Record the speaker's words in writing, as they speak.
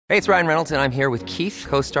Hey, it's Ryan Reynolds, and I'm here with Keith,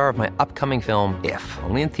 co-star of my upcoming film, If,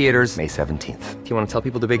 only in theaters May 17th. Do you want to tell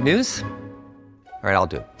people the big news? All right, I'll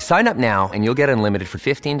do it. Sign up now and you'll get unlimited for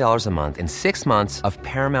 $15 a month and 6 months of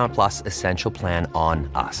Paramount Plus Essential Plan on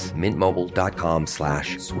us.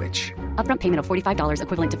 MintMobile.com/switch. Upfront payment of $45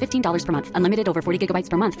 equivalent to $15 per month. Unlimited over 40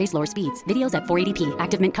 gigabytes per month. Face lower speeds. Videos at 480p.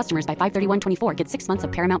 Active Mint customers by 531.24 get 6 months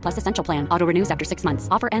of Paramount Plus Essential Plan. Auto renews after 6 months.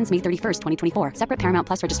 Offer ends May 31st, 2024. Separate Paramount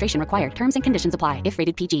Plus registration required. Terms and conditions apply if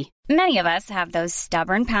rated PG. Many of us have those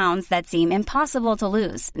stubborn pounds that seem impossible to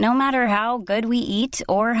lose, no matter how good we eat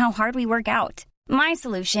or how hard we work out. My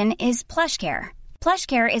solution is PlushCare.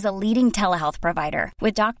 PlushCare is a leading telehealth provider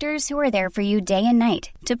with doctors who are there for you day and night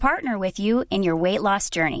to partner with you in your weight loss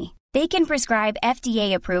journey. They can prescribe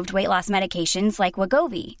FDA-approved weight loss medications like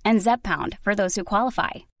Wegovy and Zepbound for those who qualify.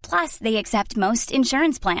 Plus, they accept most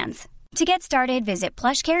insurance plans. To get started, visit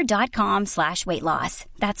plushcare.com/weightloss.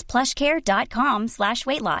 That's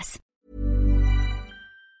plushcare.com/weightloss.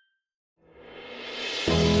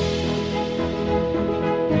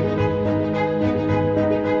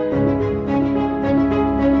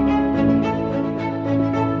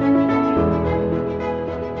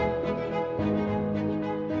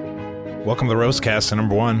 Welcome to the Roastcast, the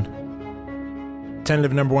number one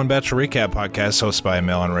tentative number one Bachelor Recap podcast, hosted by a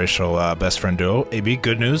male and racial best friend duo. AB,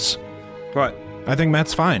 good news. What? I think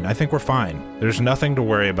Matt's fine. I think we're fine. There's nothing to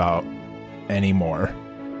worry about anymore.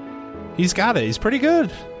 He's got it. He's pretty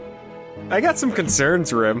good. I got some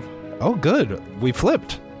concerns, Rim. Oh, good. We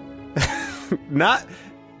flipped. Not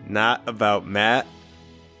about Matt.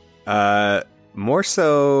 More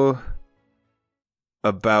so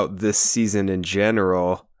about this season in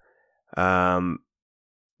general.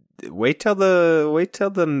 Wait till the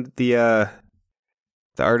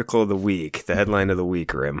article of the week, the headline of the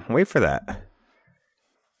week, Rim. Wait for that.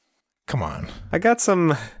 Come on. I got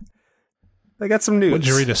some news. Did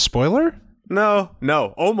you read a spoiler? No,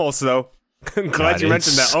 almost though. I'm glad you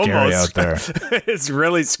mentioned that. Almost out there. It's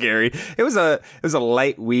really scary. It was a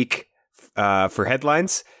light week for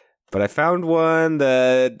headlines, but I found one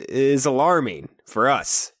that is alarming for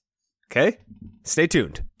us. Okay, stay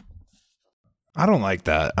tuned. I don't like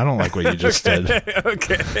that. I don't like what you just did.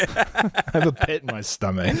 Okay. I have a pit in my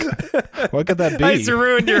stomach. What could that be? I just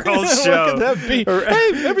ruined your whole show. What could that be?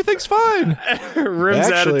 Hey, everything's fine. Rim's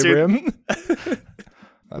attitude. Rim.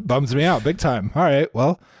 That bums me out big time. All right,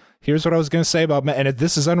 well, here's what I was going to say about Matt. And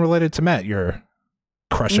this is unrelated to Matt. You're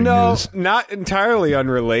crushing news. No, not entirely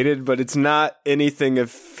unrelated, but it's not anything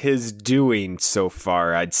of his doing so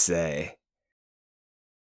far, I'd say.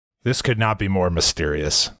 This could not be more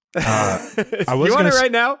mysterious. You want it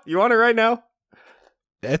right now?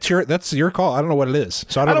 That's your call. I don't know what it is.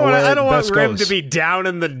 So I don't want Rim to be down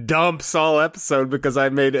in the dumps all episode because I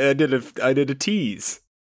did a tease.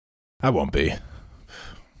 I won't be.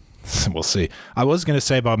 We'll see. I was going to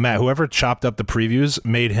say about Matt, whoever chopped up the previews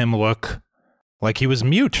made him look like he was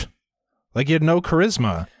mute, like he had no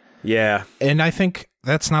charisma. Yeah. And I think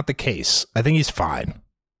that's not the case. I think he's fine.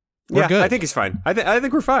 We're yeah, good. I think he's fine. I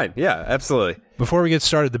think we're fine. Yeah, absolutely. Before we get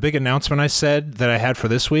started, the big announcement I said that I had for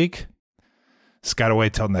this week, it's got to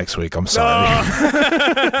wait till next week. I'm sorry.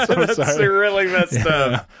 That's sorry. really messed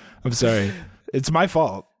up. I'm sorry. It's my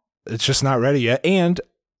fault. It's just not ready yet. And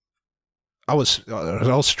I was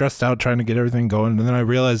all stressed out trying to get everything going. And then I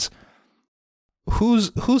realized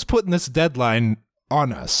who's putting this deadline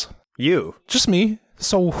on us? You. Just me.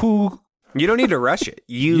 So who... You don't need to rush it.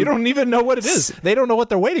 You don't even know what it is. They don't know what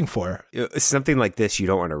they're waiting for. Something like this, you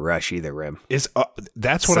don't want to rush either, Rim.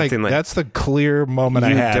 That's the clear moment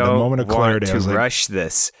I had. The moment of clarity. You don't want to rush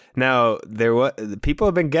this. Now, people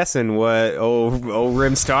have been guessing what old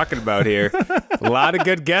Rim's talking about here. A lot of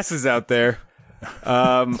good guesses out there.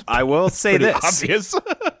 I will say this. Obvious.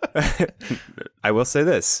 I will say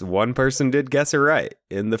this. One person did guess it right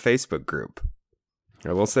in the Facebook group.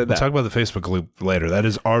 I will say that. We'll talk about the Facebook group later. That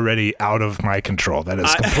is already out of my control. That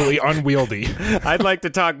is completely unwieldy. I'd like to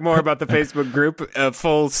talk more about the Facebook group, a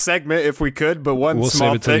full segment if we could, but we'll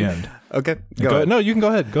small save it thing. To the end. Okay, go ahead. No, you can go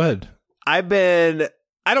ahead. Go ahead. I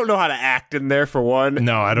don't know how to act in there for one.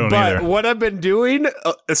 No, I don't either. But what I've been doing,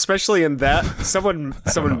 especially in that, someone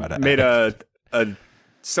made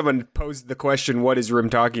someone posed the question, what is Rim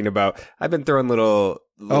talking about? I've been throwing little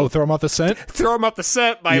throw him off the scent? Throw him off the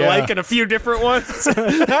scent by liking a few different ones. So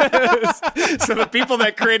the people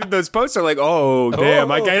that created those posts are like, oh,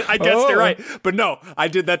 damn, I guessed it right. But no, I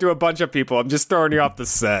did that to a bunch of people. I'm just throwing you off the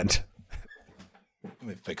scent. Let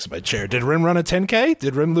me fix my chair. Did Rim run a 10K?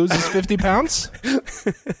 Did Rim lose his 50 pounds?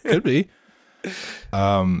 Could be.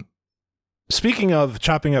 Speaking of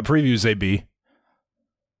chopping up previews, AB,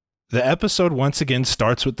 the episode once again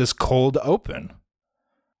starts with this cold open.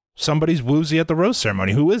 somebody's woozy at the rose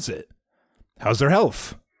ceremony. Who is it? How's their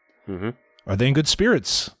health? Mm-hmm. Are they in good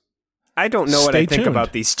spirits? I don't know what I think tuned.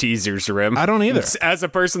 about these teasers, Rim. I don't either. As a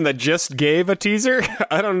person that just gave a teaser,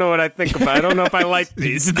 I don't know what I think about. I don't know if I like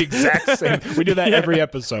these. It's the exact same. We do that every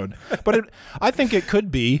episode. But I think it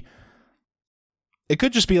could be. It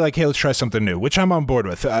could just be like, hey, let's try something new, which I'm on board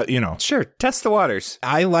with. Sure, test the waters.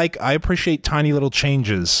 I appreciate tiny little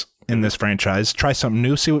changes in this franchise. Try something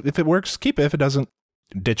new. See if it works. Keep it. If it doesn't,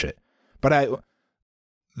 ditch it. But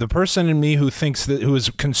the person in me who is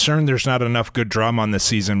concerned there's not enough good drama on this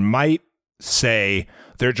season might say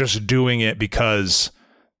they're just doing it because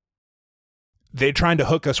they're trying to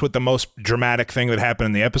hook us with the most dramatic thing that happened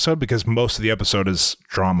in the episode, because most of the episode is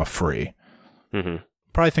drama free. Mm-hmm.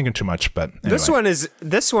 Probably thinking too much, but anyway.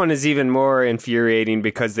 This one is even more infuriating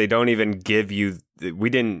because they don't even give you. We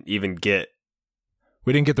didn't get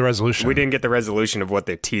the resolution. We didn't get the resolution of what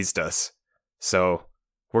they teased us. So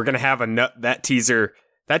we're gonna have that teaser.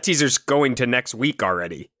 That teaser's going to next week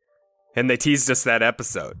already, and they teased us that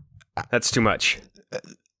episode. That's too much.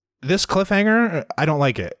 This cliffhanger, I don't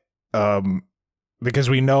like it, because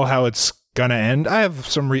we know how it's gonna end. I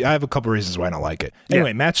have a couple reasons why I don't like it.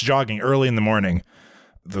 Anyway, Matt's jogging early in the morning.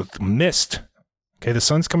 The mist. Okay, the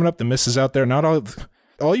sun's coming up. The mist is out there. Not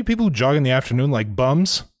all you people who jog in the afternoon like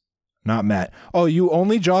bums. Not Matt. Oh, you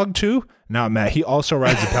only jog too? Not Matt. He also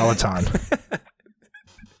rides a Peloton.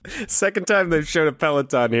 Second time they've showed a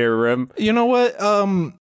Peloton here, Rim. You know what?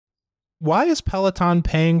 Why is Peloton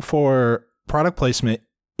paying for product placement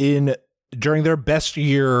during their best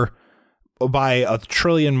year by 1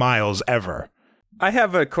 trillion miles ever? I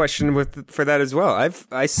have a question for that as well.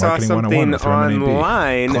 I saw Marketing something 101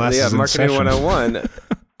 online. Classes Marketing in 101.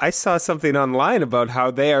 I saw something online about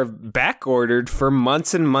how they are back ordered for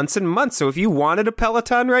months and months and months. So if you wanted a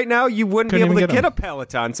Peloton right now, you wouldn't be able to get a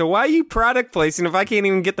Peloton. So why are you product placing if I can't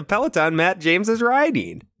even get the Peloton Matt James is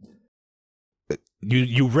riding?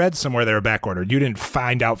 You read somewhere they were back ordered. You didn't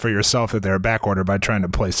find out for yourself that they were back ordered by trying to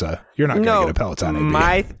place you're not going to get a Peloton.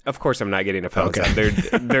 Of course I'm not getting a Peloton.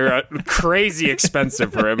 Okay. They're crazy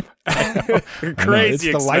expensive for him. Crazy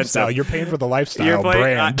expensive. Lifestyle. You're paying for the lifestyle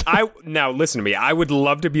brand. Now listen to me. I would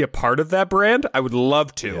love to be a part of that brand. I would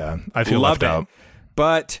love to. Yeah, I feel left out.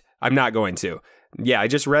 But I'm not going to. Yeah, I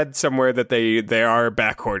just read somewhere that they are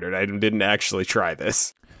back ordered. I didn't actually try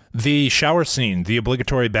this. The shower scene, the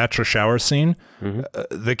obligatory bachelor shower scene,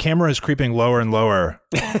 the camera is creeping lower and lower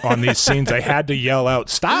on these scenes. I had to yell out,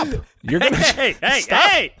 "Stop! You're gonna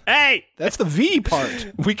hey! That's the V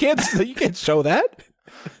part. You can't show that.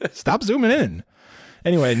 Stop zooming in."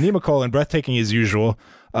 Anyway, Nemacolin, breathtaking as usual.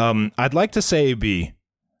 I'd like to say, B,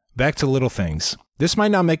 back to little things. This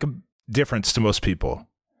might not make a difference to most people.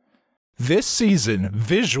 This season,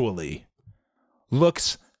 visually,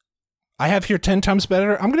 looks... I have here 10 times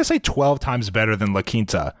better. I'm going to say 12 times better than La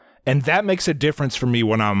Quinta. And that makes a difference for me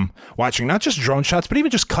when I'm watching not just drone shots, but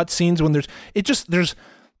even just cutscenes when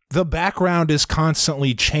the background is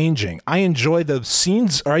constantly changing. I enjoy the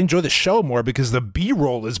scenes, or I enjoy the show more because the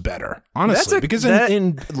B-roll is better, honestly.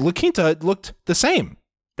 In La Quinta, it looked the same.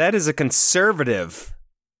 That is a conservative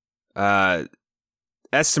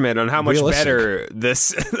estimate on how much better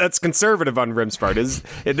this. That's conservative on Rim's part. Is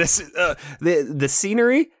this the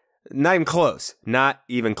scenery? Not even close. Not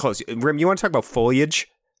even close. Rim, you want to talk about foliage?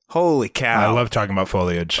 Holy cow. I love talking about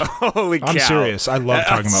foliage. Holy cow. I'm serious. I love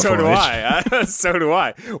talking about foliage. So do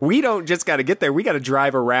I. We don't just got to get there. We got to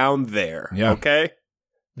drive around there. Yeah. Okay?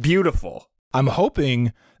 Beautiful. I'm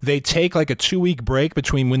hoping they take like a 2-week break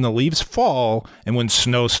between when the leaves fall and when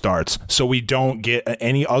snow starts, so we don't get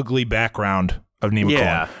any ugly background of Nemacolin.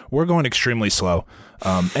 Yeah. We're going extremely slow.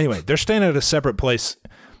 Anyway, they're staying at a separate place.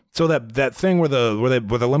 So that thing where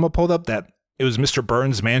the limo pulled up, that it was Mr.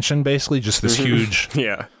 Burns' mansion, basically, just this huge.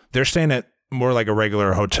 Yeah. They're staying at more like a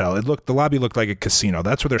regular hotel. The lobby looked like a casino.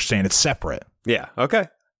 That's where they're staying. It's separate. Yeah. Okay.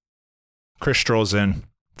 Chris strolls in.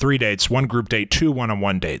 3 dates, 1 group date, 2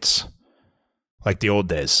 one-on-one dates, like the old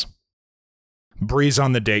days. Bree's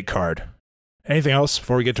on the date card. Anything else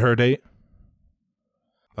before we get to her date?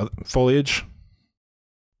 Foliage?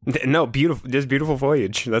 No, beautiful. Just beautiful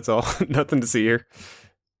foliage. That's all. Nothing to see here.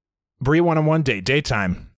 Bree one-on-one date,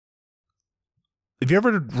 daytime. Have you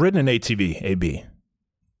ever ridden an ATV, AB?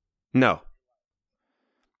 No.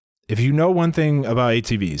 If you know one thing about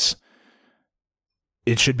ATVs,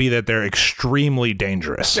 it should be that they're extremely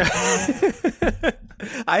dangerous.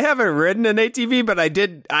 I haven't ridden an ATV, but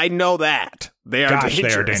I know that. They are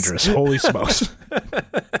dangerous. They are dangerous. Holy smokes.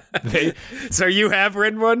 So you have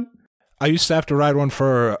ridden one? I used to have to ride one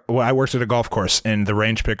I worked at a golf course, and the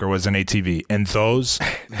range picker was an ATV, and those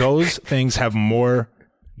things have more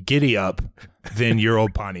giddy up than your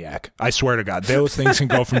old Pontiac. I swear to God, those things can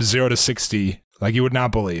go from 0 to 60 like you would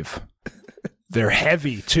not believe. They're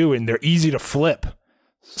heavy too, and they're easy to flip.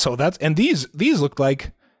 So these look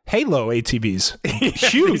like Halo ATVs.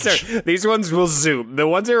 Huge. These ones will zoom. The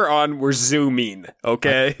ones that are on were zooming.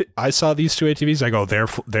 Okay. I saw these two ATVs. I go,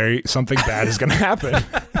 there. Something bad is going to happen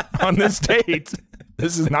on this date.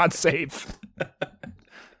 This is not safe.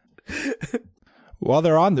 While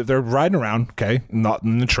they're riding around. Okay, not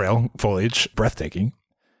in the trail foliage, breathtaking.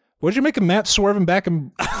 What did you make of Matt swerving back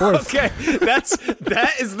and forth? Okay,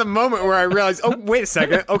 that is the moment where I realized. Oh, wait a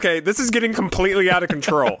second. Okay, this is getting completely out of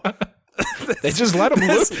control. They just let him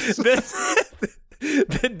loose.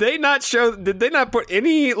 Did they not put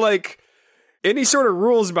any sort of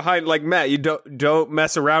rules behind, like, Matt, you don't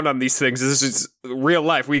mess around on these things. This is real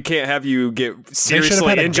life. We can't have you get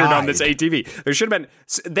seriously injured on this ATV.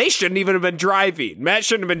 They shouldn't even have been driving. Matt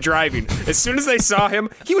shouldn't have been driving. As soon as they saw him,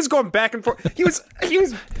 he was going back and forth. You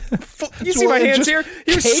see my hands here?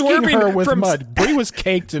 He was swerving her with mud. Bree was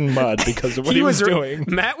caked in mud because of what he was doing.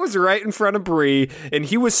 Matt was right in front of Bree, and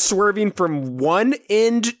he was swerving from one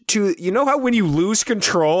end to, you know how when you lose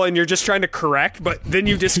control and you're just trying to correct, but then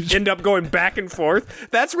you just end up going back and forth?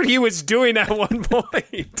 That's what he was doing at one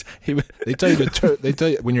point. They tell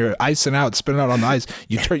you when you're icing out, spinning out on the ice,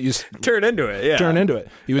 you turn into it. Yeah, turn into it.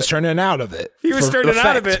 He was turning out of it. He was turning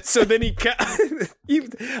out of it. So then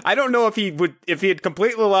I don't know if he had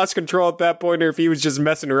completely lost control at that point, or if he was just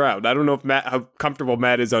messing around. I don't know how comfortable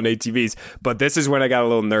Matt is on ATVs, but this is when I got a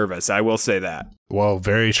little nervous. I will say that. Well,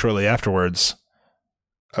 very shortly afterwards,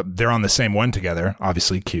 they're on the same one together.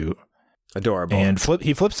 Obviously, cute. Adorable. And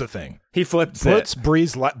he flips the thing. He flips it.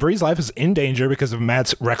 Bree's life is in danger because of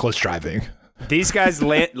Matt's reckless driving. These guys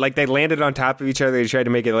they landed on top of each other. They tried to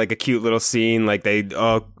make it like a cute little scene, like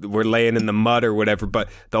we're laying in the mud or whatever. But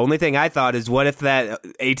the only thing I thought is, what if that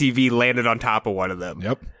ATV landed on top of one of them?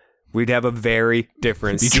 Yep. We'd have a very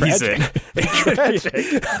different season.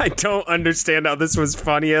 Tragic. I don't understand how this was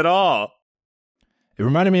funny at all. It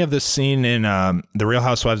reminded me of this scene in The Real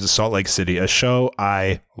Housewives of Salt Lake City, a show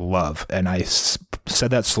I love. And I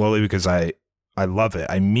said that slowly because I love it.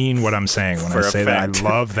 I mean what I'm saying when I say that. I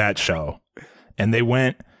love that show. And they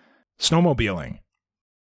went snowmobiling.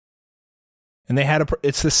 And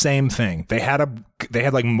it's the same thing. They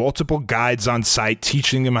had like multiple guides on site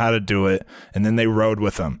teaching them how to do it. And then they rode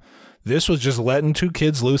with them. This was just letting two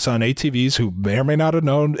kids loose on ATVs who may or may not have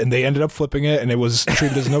known, and they ended up flipping it, and it was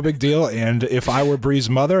treated as no big deal. And if I were Bree's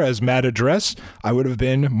mother, as Matt addressed, I would have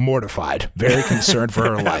been mortified, very concerned for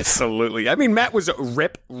her life. Absolutely. I mean, Matt was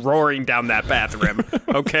rip-roaring down that bathroom,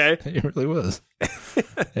 okay? He really was.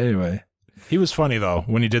 Anyway, he was funny, though,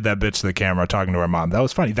 when he did that bitch to the camera talking to her mom. That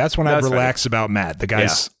was funny. That's when I'd relax about Matt. The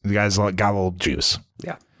guy's got a little juice.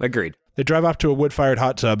 Yeah, agreed. They drive off to a wood-fired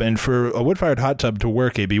hot tub, and for a wood-fired hot tub to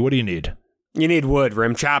work, AB, what do you need? You need wood,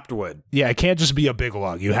 Rim. Chopped wood. Yeah, it can't just be a big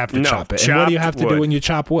log. You have to chop it. And what do you have to do when you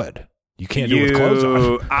chop wood? You can't do it with clothes on.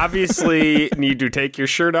 You obviously need to take your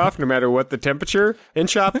shirt off, no matter what the temperature, and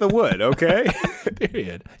chop the wood, okay?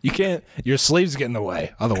 Period. You can't. Your sleeves get in the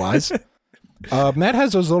way, otherwise. Matt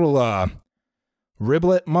has those little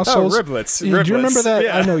riblet muscles. Oh, riblets. Do you remember that?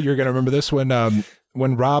 Yeah. I know you're going to remember this when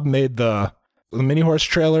Rob made the mini horse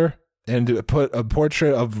trailer and put a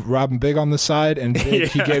portrait of Robin Big on the side, and Big,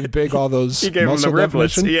 he gave Big all those muscle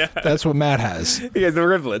definition. Yeah. That's what Matt has. He has the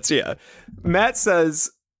riblets, yeah. Matt says,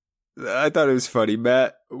 I thought it was funny,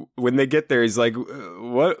 Matt, when they get there, he's like,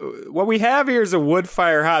 what we have here is a wood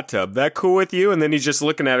fire hot tub. That cool with you? And then he's just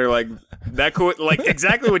looking at her like, that cool? Like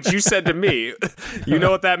exactly what you said to me. You know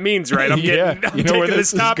what that means, right? I'm taking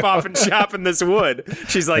this top off and chopping this wood.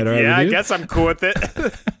 She's like, yeah, I guess I'm cool with it.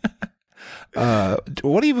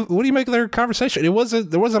 What do you make of their conversation? There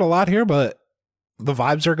wasn't a lot here, but the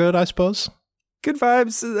vibes are good, I suppose. Good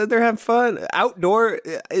vibes. They're having fun outdoor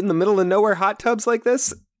in the middle of nowhere. Hot tubs like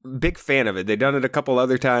this. Big fan of it. They've done it a couple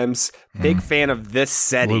other times. Big fan of this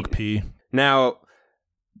setting. Luke P. Now,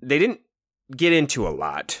 they didn't get into a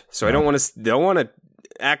lot, so I don't want to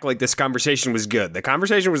act like this conversation was good. The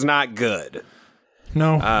conversation was not good.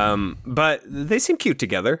 No. But they seem cute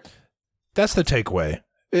together. That's the takeaway.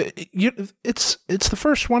 It's the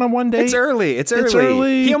first one-on-one date. It's early. It's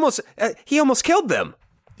early. He almost killed them.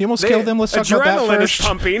 Killed them. Let's talk about that first.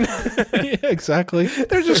 Adrenaline is pumping. Yeah, exactly.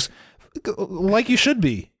 They're just like you should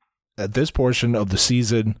be at this portion of the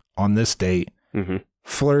season on this date. Mm-hmm.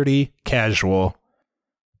 Flirty, casual.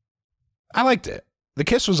 I liked it. The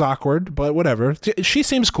kiss was awkward, but whatever. She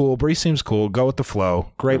seems cool. Bree seems cool. Go with the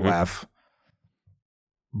flow. Great laugh.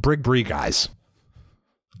 Brig Bree guys.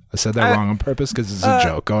 I said that wrong on purpose because it's a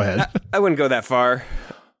joke. Go ahead. I wouldn't go that far.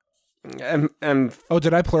 Oh,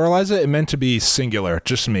 did I pluralize it? It meant to be singular,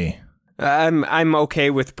 just me. I'm okay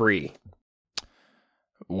with Brie.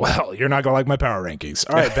 Well, you're not going to like my power rankings.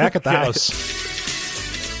 All right, back at the house.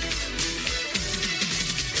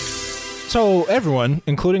 So everyone,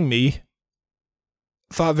 including me,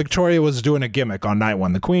 thought Victoria was doing a gimmick on night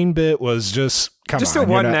one. The queen bit was just, a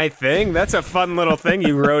one-night thing. That's a fun little thing.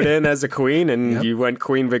 You wrote in as a queen, and you went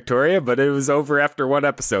Queen Victoria, but it was over after one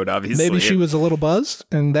episode, obviously. Maybe she was a little buzzed,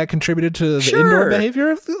 and that contributed to the indoor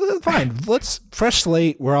behavior. Fine. Let's fresh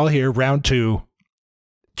slate. We're all here, round 2.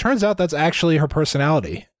 Turns out that's actually her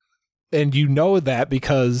personality. And you know that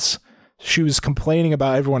because she was complaining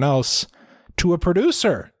about everyone else to a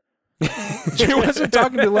producer. She wasn't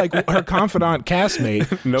talking to like her confidant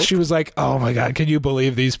castmate. Nope. She was like, oh my God, can you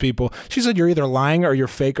believe these people? She said, you're either lying or you're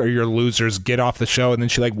fake or you're losers. Get off the show. And then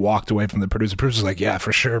she like walked away from the producer. The producer's like, yeah,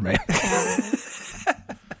 for sure, man.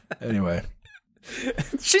 Anyway.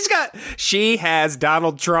 She has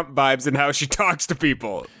Donald Trump vibes in how she talks to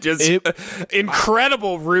people. Just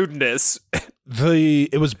incredible rudeness.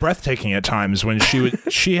 It was breathtaking at times when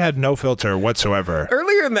she had no filter whatsoever.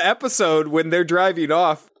 Earlier in the episode, when they're driving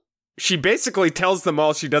off, she basically tells them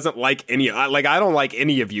all she doesn't like I don't like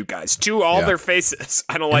any of you guys. To all their faces.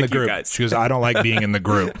 I don't like you guys. She goes, I don't like being in the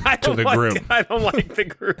group. I don't like the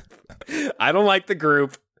group. I don't like the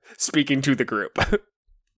group speaking to the group.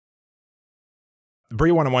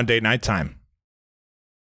 Brie 101 date night time.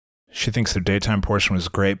 She thinks their daytime portion was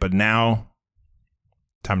great, but now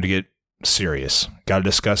time to get serious. Got to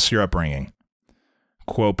discuss your upbringing.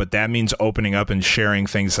 Quote, but that means opening up and sharing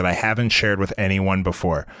things that I haven't shared with anyone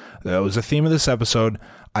before. That was the theme of this episode.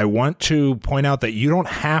 I want to point out that you don't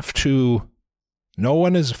have to, no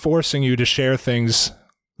one is forcing you to share things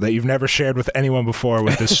that you've never shared with anyone before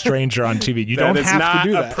with this stranger on TV. You don't have to do that. That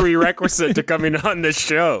is not a prerequisite to coming on this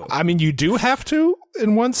show. I mean, you do have to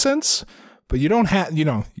in one sense, but you don't have,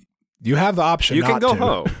 you have the option you can go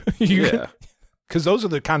home. Because those are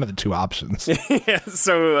the kind of the two options. Yeah,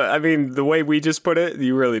 so, I mean, the way we just put it,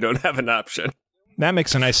 you really don't have an option. That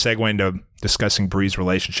makes a nice segue into discussing Brie's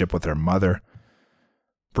relationship with her mother.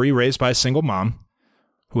 Brie raised by a single mom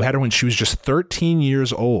who had her when she was just 13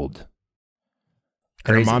 years old.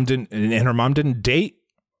 And her mom didn't date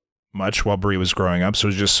much while Brie was growing up, so it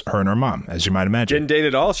was just her and her mom, as you might imagine. Didn't date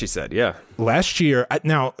at all, she said, yeah. Last year,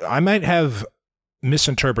 now, I might have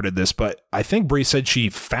misinterpreted this, but I think Brie said she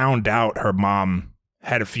found out her mom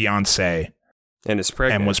had a fiance and is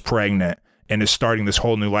pregnant and was pregnant and is starting this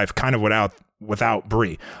whole new life kind of without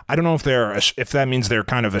Brie. I don't know if that means they're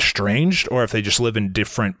kind of estranged or if they just live in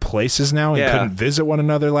different places now and couldn't visit one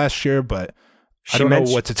another last year, but I don't know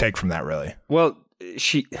what to take from that really. Well,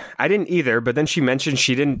 I didn't either, but then she mentioned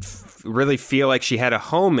she didn't really feel like she had a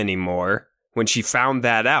home anymore when she found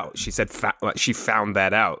that out. She said she found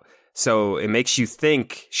that out. So it makes you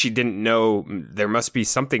think she didn't know there must be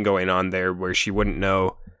something going on there where she wouldn't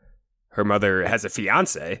know her mother has a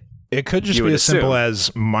fiance. It could just be as simple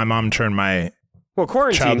as my mom turned my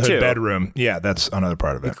quarantine childhood bedroom. Yeah, that's another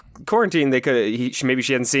part of it. Quarantine, maybe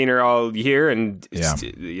she hadn't seen her all year and,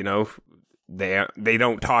 they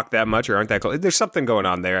don't talk that much or aren't that close. There's something going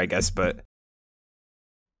on there, I guess, but.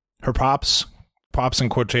 Her pops in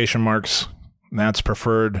quotation marks, Matt's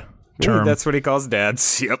preferred term. That's what he calls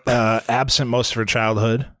dads. Yep. Absent most of her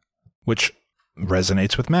childhood, which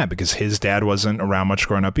resonates with Matt because his dad wasn't around much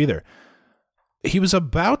growing up either. He was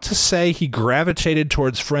about to say he gravitated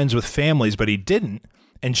towards friends with families, but he didn't.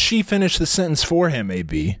 And she finished the sentence for him,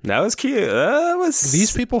 AB. That was cute.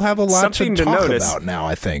 These people have a lot to talk about now,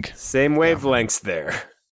 I think. Same wavelengths there.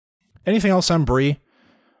 Anything else on Brie,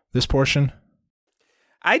 this portion?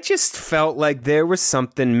 I just felt like there was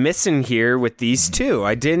something missing here with these two.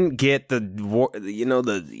 I didn't get the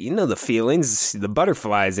feelings, the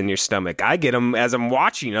butterflies in your stomach. I get them as I'm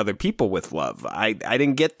watching other people with love. I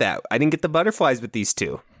didn't get that. I didn't get the butterflies with these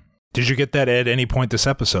two. Did you get that at any point this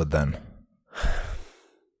episode then?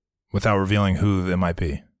 Without revealing who it might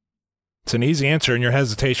be. It's an easy answer, and your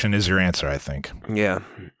hesitation is your answer, I think. Yeah.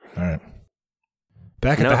 All right.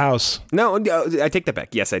 Back at the house. No, I take that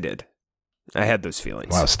back. Yes, I did. I had those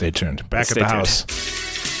feelings. Wow, stay tuned. Back at the house.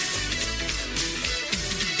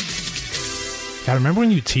 God, remember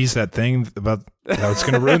when you teased that thing about how it's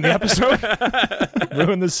going to ruin the episode?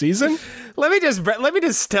 Ruin the season? Let me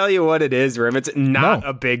just tell you what it is, Rim. It's not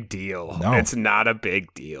a big deal. No. It's not a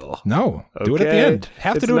big deal. No. Okay. Do it at the end.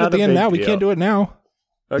 Have to do it at the end now. We can't do it now.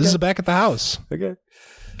 Okay. This is a back at the house. Okay.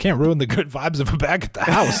 Can't ruin the good vibes of a back at the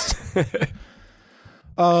house.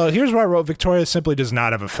 Here's what I wrote. Victoria simply does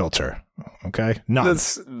not have a filter. Okay? None.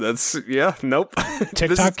 That's nope.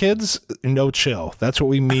 TikTok kids, no chill. That's what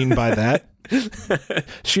we mean by that.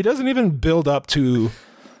 She doesn't even build up to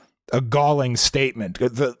a galling statement.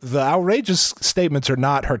 The outrageous statements are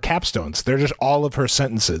not her capstones. They're just all of her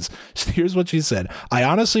sentences. Here's what she said. I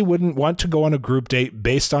honestly wouldn't want to go on a group date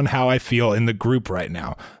based on how I feel in the group right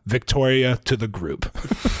now. Victoria to the group.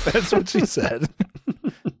 That's what she said.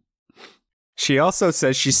 She also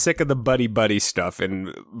says she's sick of the buddy-buddy stuff,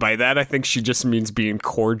 and by that I think she just means being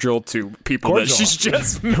cordial to people that she's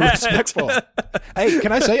just met. Respectful. Hey,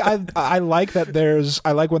 can I say I like that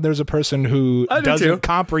I like when there's a person who doesn't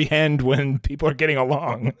comprehend when people are getting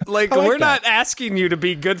along. Like we're not asking you to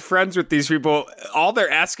be good friends with these people. All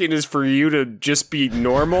they're asking is for you to just be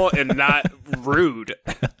normal and not rude.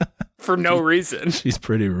 For no reason. She's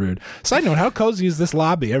pretty rude. Side note, how cozy is this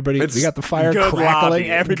lobby? We got the fire crackling.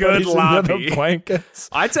 Everybody's in the blankets.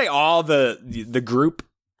 I'd say all the group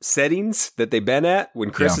settings that they've been at when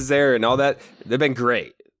Chris is there and all that, they've been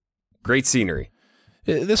great. Great scenery.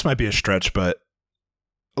 This might be a stretch, but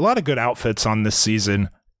a lot of good outfits on this season.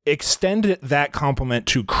 Extend that compliment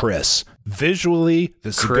to Chris. Visually,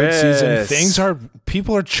 this is a good season.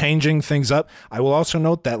 People are changing things up. I will also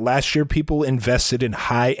note that last year people invested in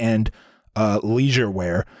high-end leisure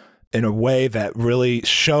wear in a way that really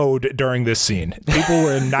showed during this scene. People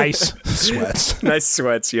were in nice sweats. Nice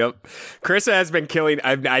sweats, yep. Chris has been killing.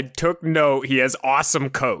 I took note. He has awesome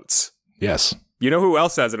coats. Yes. You know who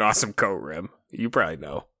else has an awesome coat, Rim? You probably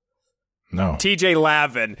know. No. TJ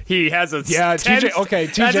Lavin. He has a TJ. Okay,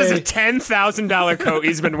 TJ has a $10,000 coat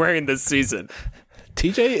he's been wearing this season.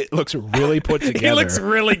 TJ looks really put together. He looks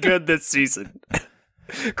really good this season.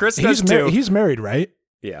 Chris does too. He's married, right?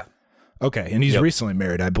 Yeah. Okay, and he's recently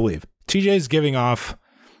married, I believe. TJ's giving off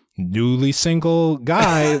newly single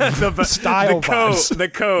guy style vibes. The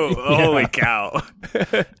coat. Yeah. Holy cow.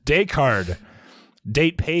 Date card.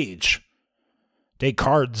 Date page. Date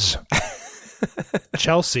cards.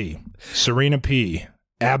 Chelsea, Serena P,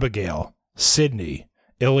 Abigail, Sydney,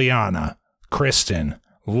 Ileana, Kristen,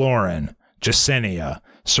 Lauren, Jasenia,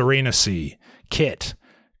 Serena C, Kit,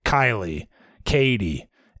 Kylie, Katie,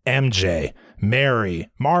 MJ,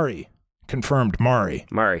 Mari, confirmed Mari,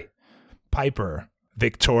 Piper,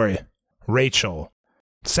 Victoria, Rachel.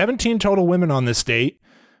 17 total women on this date,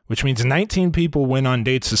 which means 19 people went on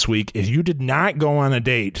dates this week. If you did not go on a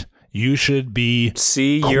date, you should be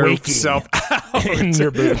yourself out in your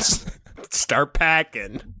boots. Start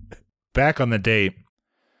packing. Back on the date.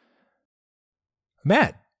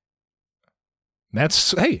 Matt's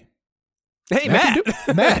hey. Hey,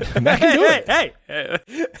 Matt. Matt can do it. Hey.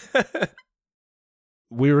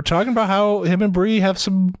 We were talking about how him and Bree have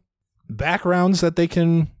some backgrounds that they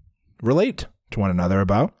can relate to one another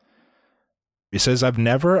about. He says, I've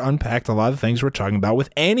never unpacked a lot of things we're talking about with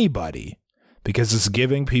anybody, because it's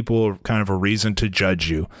giving people kind of a reason to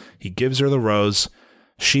judge you. He gives her the rose.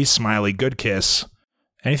 She's smiley. Good kiss.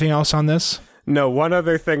 Anything else on this? No, one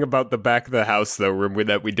other thing about the back of the house, though,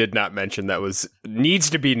 that we did not mention that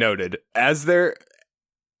needs to be noted.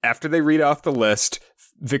 After they read off the list,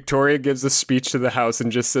 Victoria gives a speech to the house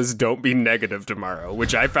and just says, don't be negative tomorrow,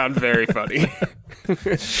 which I found very funny.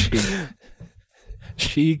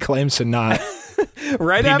 She claims to not.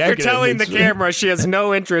 Right after telling the camera she has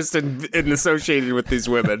no interest in associating with these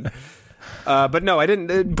women. But no, I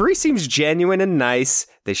didn't. Bree seems genuine and nice.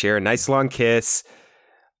 They share a nice long kiss.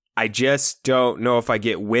 I just don't know if I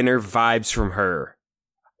get winner vibes from her.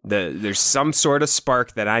 There's some sort of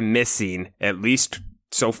spark that I'm missing, at least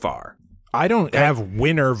so far. I don't have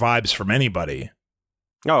winner vibes from anybody.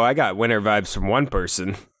 Oh, I got winner vibes from one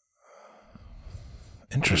person.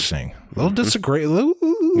 Interesting. A little disagree.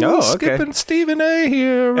 Skipping Stephen A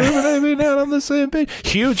here. Ruben and I being out on the same page.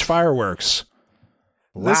 Huge fireworks.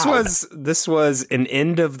 Loud. This was an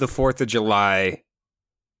end of the 4th of July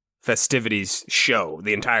festivities show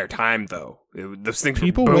the entire time, though. Those things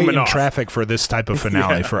people were wait in off. traffic for this type of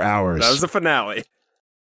finale for hours. That was the finale.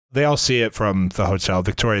 They all see it from the hotel.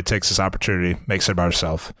 Victoria takes this opportunity, makes it about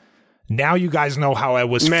herself. Now you guys know how I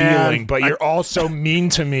was feeling, but you're all so mean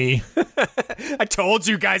to me. I told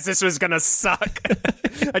you guys this was going to suck.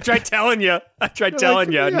 I tried telling you not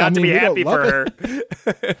to be happy for her.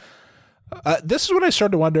 This is when I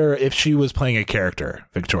started to wonder if she was playing a character,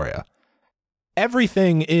 Victoria.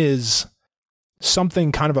 Everything is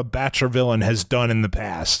something kind of a Bachelor villain has done in the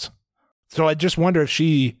past. So I just wonder if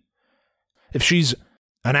she's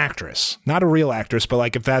an actress, not a real actress, but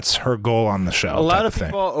like if that's her goal on the show. A lot of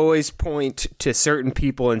people always point to certain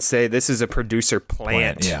people and say this is a producer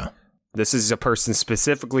plant. Yeah. This is a person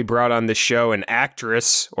specifically brought on the show, an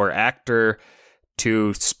actress or actor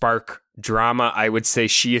to spark drama. I would say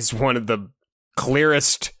she is one of the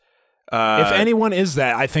clearest If anyone is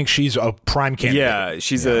that, I think she's a prime candidate. Yeah,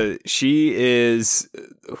 she is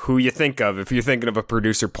who you think of if you're thinking of a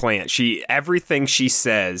producer plant. Everything she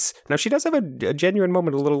says. Now she does have a genuine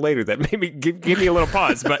moment a little later that maybe give me a little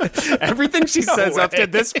pause, but everything she says up to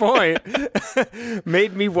this point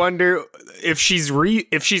made me wonder if she's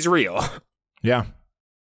real. Yeah,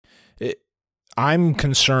 I'm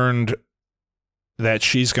concerned that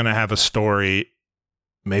she's going to have a story,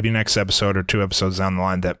 maybe next episode or 2 episodes down the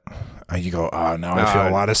line that. You go, oh, now I feel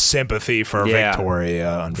a lot of sympathy for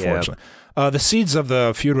Victoria, unfortunately. The seeds of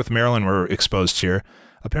the feud with Marilyn were exposed here.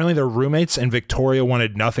 Apparently, they're roommates, and Victoria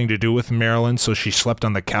wanted nothing to do with Marilyn, so she slept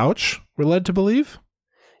on the couch, we're led to believe.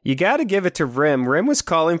 You got to give it to Rim. Rim was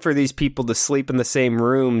calling for these people to sleep in the same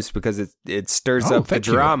rooms because it stirs up the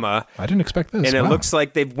drama. I didn't expect this. And it looks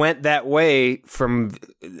like they've went that way from...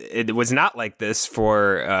 It was not like this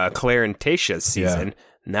for Claire and Tayshia's season. Yeah.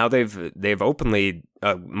 Now they've openly...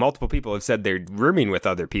 multiple people have said they're rooming with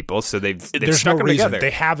other people, so they've stuck them together. They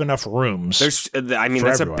have enough rooms. That's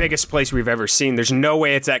the biggest place we've ever seen. There's no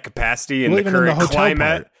way it's at capacity in the even current in the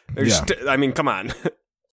climate. Come on.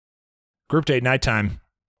 Group date, nighttime.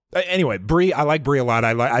 Anyway, Brie, I like Brie a lot.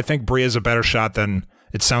 I think Brie is a better shot than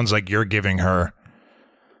it sounds like you're giving her.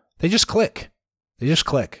 They just click.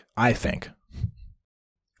 I think.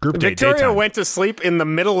 Group date, Victoria daytime. Went to sleep in the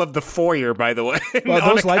middle of the foyer, by the way. Well,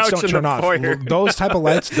 those lights don't turn off. Those type of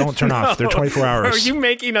lights don't turn off. They're 24 hours. Are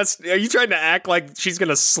you trying to act like she's going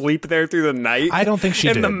to sleep there through the night? I don't think she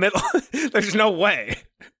did. In the middle? There's no way.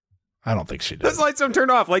 I don't think she did. Those lights don't turn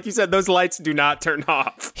off. Like you said, those lights do not turn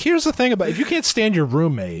off. Here's the thing about if you can't stand your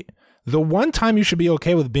roommate, the one time you should be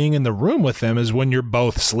okay with being in the room with them is when you're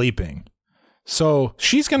both sleeping. So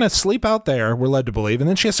she's going to sleep out there, we're led to believe, and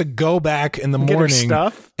then she has to go back in the morning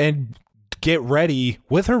and get ready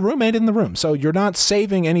with her roommate in the room. So you're not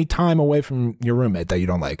saving any time away from your roommate that you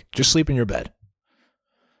don't like. Just sleep in your bed.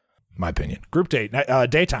 My opinion. Group date,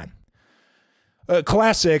 daytime.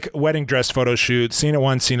 Classic wedding dress photo shoot. Seen it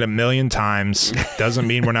once, seen it a million times. Doesn't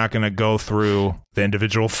mean we're not going to go through the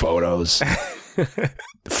individual photos.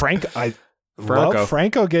 Love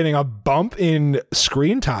Franco getting a bump in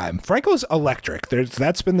screen time. Franco's electric.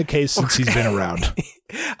 That's been the case since he's been around.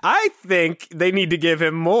 I think they need to give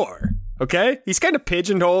him more. Okay? He's kind of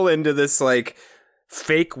pigeonholed into this like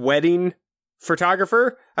fake wedding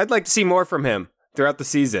photographer. I'd like to see more from him throughout the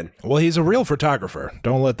season. Well, he's a real photographer.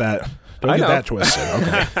 Don't get that twisted.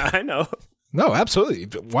 Okay. I know. No, absolutely.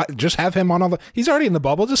 Just have him on all the... He's already in the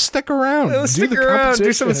bubble. Just stick around.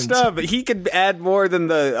 Do some stuff. He could add more than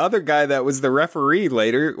the other guy that was the referee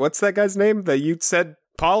later. What's that guy's name that you said?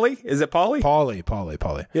 Paulie? Is it Paulie?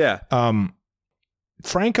 Paulie. Yeah.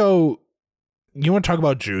 Franco... You want to talk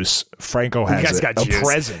about juice? Franco has a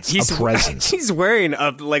presence. He's wearing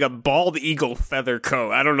a bald eagle feather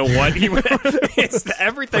coat. I don't know what he...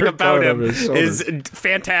 everything about him is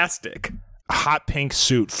fantastic. Hot pink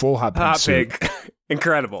suit, full hot pink suit.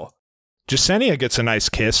 Incredible. Jasenia gets a nice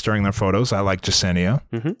kiss during their photos. I like Jasenia.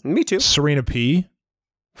 Mm-hmm. Me too. Serena P.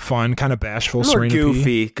 Fun, kind of bashful. Serena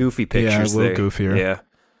P. Goofy pictures. Yeah, a little goofier. Yeah.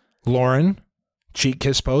 Lauren, cheek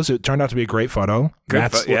kiss pose. It turned out to be a great photo.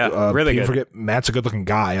 Really good. Forget Matt's a good looking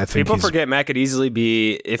guy. I think people forget Matt could easily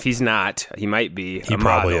be. If he's not, he might be. He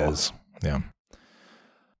probably is. Yeah.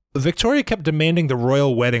 Victoria kept demanding the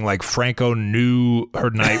royal wedding like Franco knew her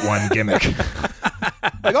night one gimmick.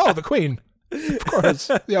 The queen. Of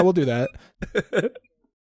course. Yeah, we'll do that.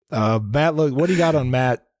 Matt, look, what do you got on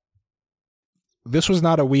Matt? This was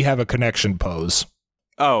not a we have a connection pose.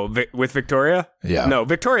 Oh, with Victoria? Yeah. No,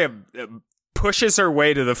 Victoria pushes her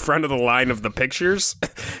way to the front of the line of the pictures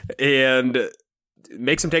and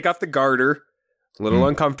makes him take off the garter. A little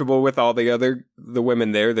uncomfortable with all the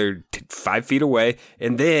women there. They're 5 feet away.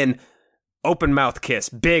 And then open mouth kiss.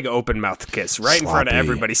 Big open mouth kiss. Right in front of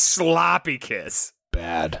everybody. Sloppy kiss.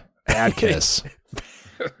 Bad kiss.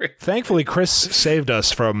 Thankfully, Chris saved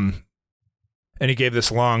us from... And he gave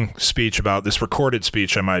this long speech about... This recorded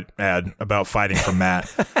speech, I might add, about fighting for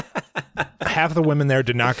Matt. Half of the women there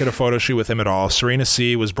did not get a photo shoot with him at all. Serena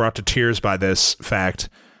C. was brought to tears by this fact.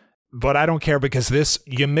 But I don't care because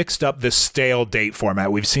you mixed up this stale date format.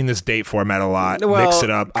 We've seen this date format a lot. Mix it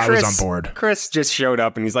up. I was on board. Chris just showed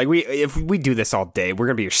up and he's like, if we do this all day, we're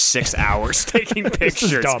going to be here 6 hours taking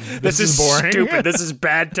pictures. This is dumb. This is boring. Stupid. This is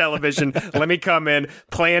bad television. Let me come in.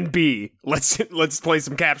 Plan B. Let's play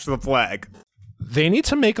some capture the flag. They need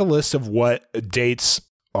to make a list of what dates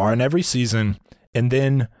are in every season, and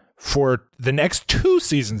then for the next 2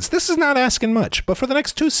 seasons, this is not asking much, but for the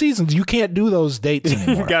next 2 seasons, you can't do those dates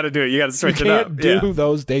anymore. You got to do it. You got to switch it up. You can't do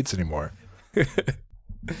those dates anymore.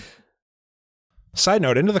 Side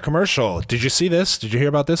note, into the commercial. Did you see this? Did you hear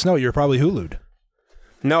about this? No, you're probably Hulu'd.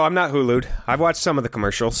 No, I'm not Hulu'd. I've watched some of the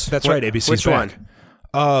commercials. That's right, ABC's Which back.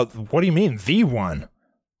 one? What do you mean, the one?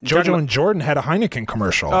 JoJo and Jordan had a Heineken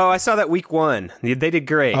commercial. Oh, I saw that week 1. They did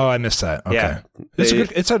great. Oh, I missed that. Okay.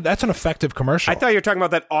 Yeah. That's an effective commercial. I thought you were talking about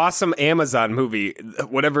that awesome Amazon movie,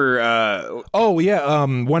 whatever. Oh, yeah,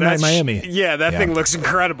 One Night Miami. Yeah, that thing looks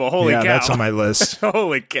incredible. Holy cow. That's on my list.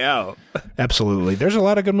 Holy cow. Absolutely. There's a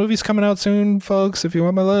lot of good movies coming out soon, folks, if you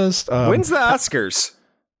want my list. When's the Oscars?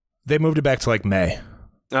 They moved it back to like May.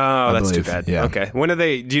 Oh, that's believe. too bad. Yeah. Okay. When are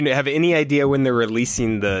they? Do you have any idea when they're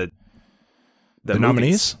releasing the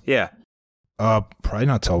nominees? Yeah. Probably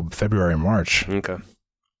not till February or March. Okay.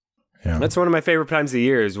 Yeah. That's one of my favorite times of the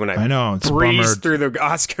year is when I know, it's breeze bummer. through the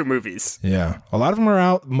Oscar movies. Yeah. A lot of them are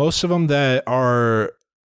out. Most of them that are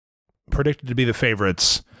predicted to be the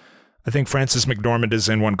favorites. I think Frances McDormand is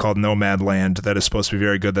in one called Nomadland that is supposed to be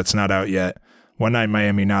very good. That's not out yet. One Night in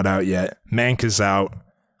Miami, not out yet. Mank is out.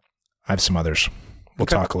 I have some others. We'll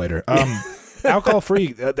talk later.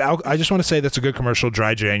 Alcohol-free. I just want to say that's a good commercial.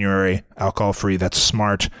 Dry January. Alcohol-free. That's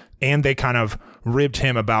smart. And they kind of ribbed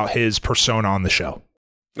him about his persona on the show.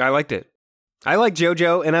 I liked it. I like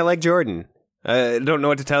JoJo and I like Jordan. I don't know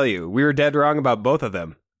what to tell you. We were dead wrong about both of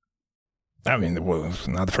them. I mean, well,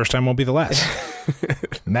 not the first time, won't be the last.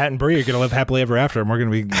 Matt and Bree are going to live happily ever after, and we're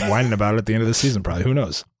going to be whining about it at the end of the season, probably. Who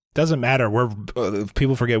knows? Doesn't matter.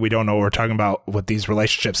 People forget we don't know what we're talking about with these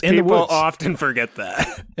relationships. In the woods. People often forget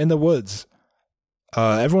that. In the woods.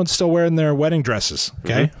 Everyone's still wearing their wedding dresses.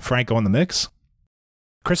 Okay? Mm-hmm. Franco in the mix.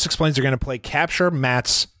 Chris explains they're going to play Capture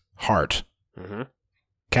Matt's Heart. Mm-hmm.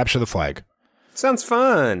 Capture the Flag. Sounds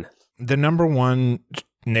fun. The number one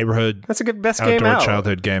neighborhood. That's a good best game outdoor out.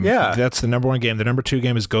 childhood game. Yeah. That's the number one game. The number 2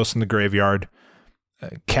 game is Ghost in the Graveyard.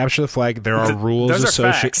 Capture the Flag. There are rules those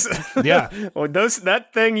associated. Are facts. Yeah. Well,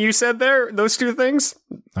 that thing you said there, those 2 things,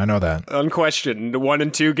 I know that. unquestioned. 1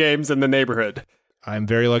 and 2 games in the neighborhood. I'm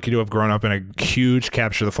very lucky to have grown up in a huge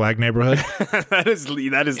Capture the Flag neighborhood. that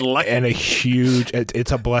is lucky. And a huge,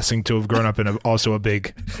 it's a blessing to have grown up in also a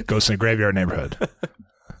big Ghost in the Graveyard neighborhood.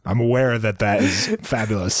 I'm aware that is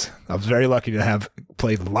fabulous. I was very lucky to have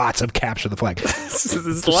played lots of Capture the Flag.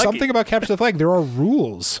 There's something about Capture the Flag. There are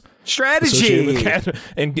rules. Strategy.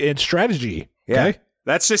 And strategy. Yeah. Okay?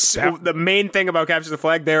 That's just the main thing about Capture the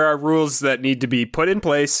Flag. There are rules that need to be put in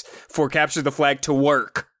place for Capture the Flag to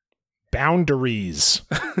work. Boundaries.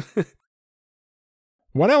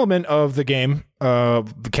 One element of the game,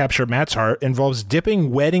 Capture Matt's Heart, involves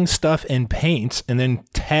dipping wedding stuff in paint and then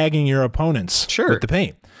tagging your opponents with the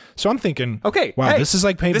paint. So I'm thinking, okay, wow, this is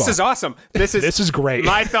like paintball. This is awesome. This is great.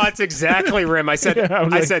 My thoughts exactly, Rim. I said,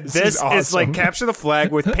 this is like Capture the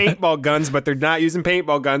Flag with paintball guns, but they're not using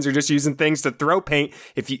paintball guns. They're just using things to throw paint.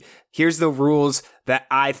 Here's the rules that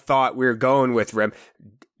I thought we were going with, Rim.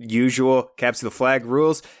 Usual Capture the Flag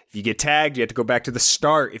rules. If you get tagged, you have to go back to the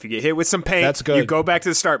start. If you get hit with some paint, that's good. You go back to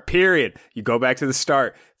the start, period. You go back to the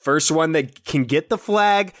start. First one that can get the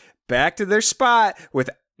flag back to their spot with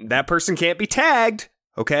that person can't be tagged,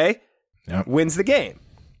 okay? Yep. Wins the game.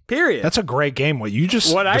 Period. That's a great game. What you just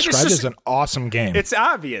described is an awesome game. It's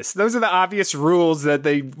obvious. Those are the obvious rules that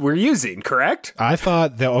they were using, correct? I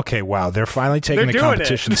thought that, okay, wow, they're finally taking the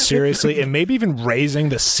competition seriously and maybe even raising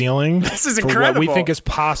the ceiling this is for incredible. what we think is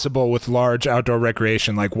possible with large outdoor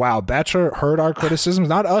recreation. Like, wow, Bachelor heard our criticisms,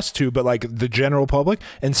 not us two, but like the general public,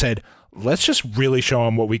 and said, let's just really show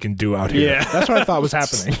them what we can do out here. Yeah. That's what I thought was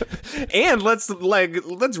happening. And let's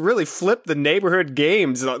really flip the neighborhood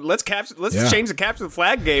games. Let's change the Capture the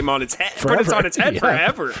Flag game on its head. Forever. Put it on its head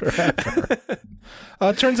forever.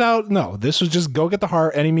 It turns out, no, this was just go get the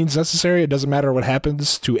heart any means necessary. It doesn't matter what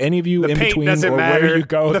happens to any of you in between or where you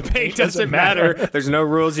go. The paint doesn't matter. There's no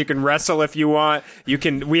rules. You can wrestle if you want.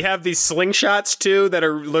 We have these slingshots too that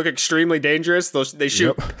look extremely dangerous. They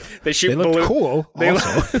shoot. Yep. They shoot. They look balloon. cool.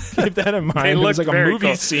 Keep that in mind. It was like a movie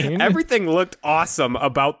cool. scene. Everything looked awesome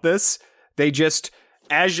about this. They just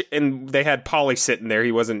and they had Pauly sitting there.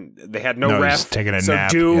 They had no ref. He's taking a so nap.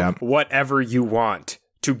 do whatever you want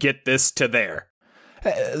to get this to there.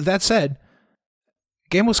 That said,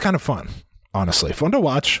 game was kind of fun. Honestly, fun to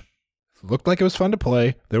watch. Looked like it was fun to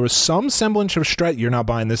play. There was some semblance of strategy. You're not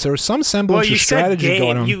buying this. There was some semblance of strategy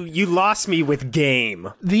going on. You lost me with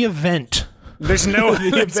game. The event. There's no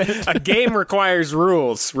a game requires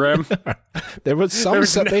rules, Rim. There was some.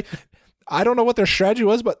 I don't know what their strategy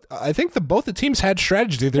was, but I think both the teams had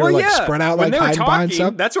strategy. They were spread out, when like hiding behind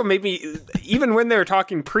stuff. That's what made me, even when they were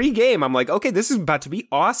talking pre-game, I'm like, okay, this is about to be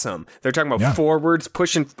awesome. They're talking about forwards,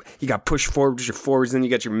 pushing. You got push forwards, your forwards, then you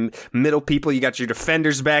got your middle people, you got your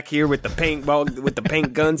defenders back here with the paintball, with the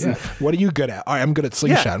paint guns. Yeah. What are you good at? All right, I'm good at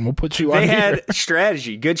slingshot, and we'll put you on here. They had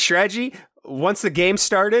strategy, good strategy. Once the game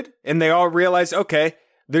started, and they all realized, okay,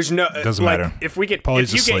 there's no doesn't matter. If you get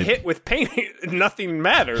hit with paint, nothing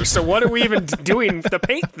matters. So what are we even doing the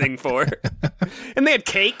paint thing for? And they had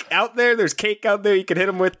cake out there. There's cake out there you could hit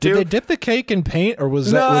them with too. Did they dip the cake in paint, or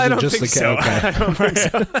was I it don't just think the so. cake? Okay. I don't think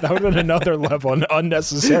so. That would have been another level, an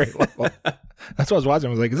unnecessary level. That's what I was watching.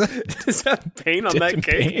 I was like, is that paint on that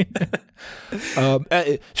cake?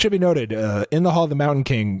 It should be noted, in the Hall of the Mountain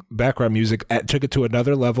King, background music took it to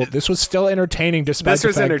another level. This was still entertaining, despite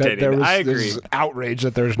the fact that there was I agree. this outrage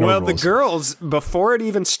that there's no rules. The girls, before it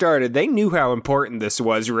even started, they knew how important this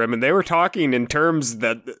was, Rim, and they were talking in terms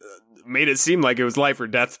that made it seem like it was life or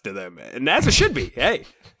death to them, and as it should be. Hey,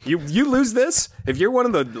 you lose this, if you're one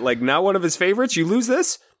of the, not one of his favorites, you lose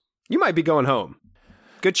this, you might be going home.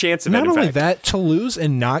 Good chance of it. Not only that, to lose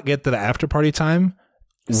and not get to the after party time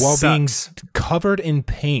while being covered in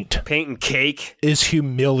paint and cake is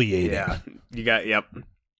humiliating. Yeah, you got, yep.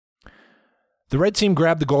 The red team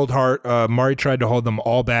grabbed the gold heart. Mari tried to hold them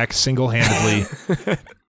all back single-handedly.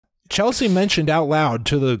 Chelsea mentioned out loud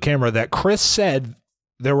to the camera that Chris said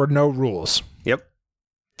there were no rules. Yep.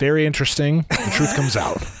 Very interesting. The truth comes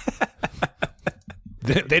out.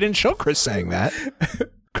 They didn't show Chris saying that.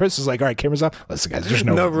 Chris is like, all right, cameras off. Listen, guys, there's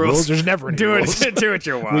no rules. There's never any rules. Do what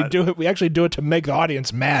you want. We actually do it to make the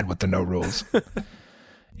audience mad with the no rules.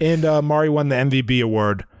 And Mari won the MVP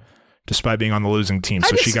award despite being on the losing team.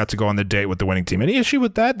 So she got to go on the date with the winning team. Any issue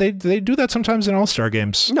with that? They do that sometimes in All-Star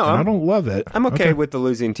games. No, I don't love it. I'm okay with the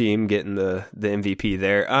losing team getting the MVP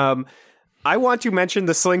there. I want to mention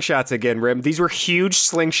the slingshots again, Rim. These were huge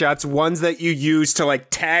slingshots, ones that you use to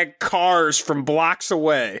tag cars from blocks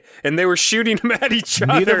away, and they were shooting them at each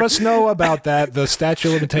other. Neither of us know about that. The statute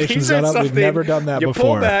of limitations is up. We've never done that before.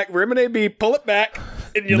 You pull back, Rim and AB, pull it back,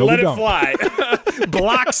 and you let it fly.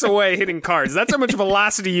 Blocks away hitting cars. That's how much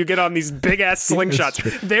velocity you get on these big-ass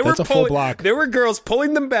slingshots. That's a full block. There were girls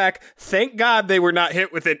pulling them back. Thank God they were not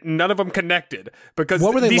hit with it. None of them connected. Because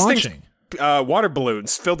what were they these launching? Things, water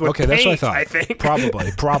balloons filled with paint, that's what I thought. I think.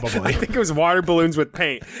 Probably. I think it was water balloons with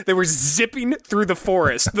paint. They were zipping through the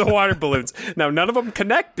forest, the water balloons. Now, none of them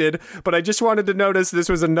connected, but I just wanted to notice this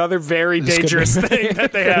was another very dangerous thing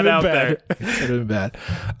that they had out there. It could have been bad.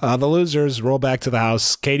 The losers roll back to the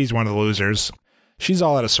house. Katie's one of the losers. She's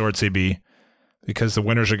all out of sorts, AB, because the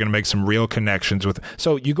winners are going to make some real connections with.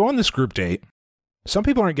 So you go on this group date. Some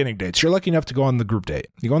people aren't getting dates. You're lucky enough to go on the group date.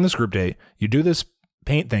 You go on this group date. You do this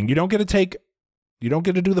paint thing. You don't get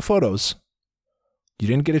to do the photos. You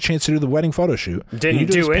didn't get a chance to do the wedding photo shoot.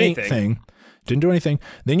 Didn't do anything. Didn't do anything.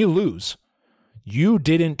 Then you lose. You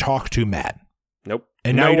didn't talk to Matt. Nope.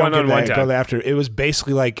 And now you don't go after. It was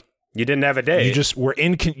basically like you didn't have a date. You just were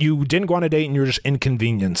you didn't go on a date and you were just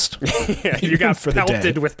inconvenienced. Yeah, you got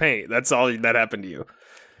pelted with paint. That's all that happened to you.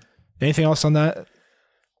 Anything else on that?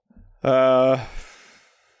 I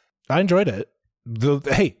enjoyed it.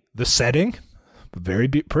 The setting, very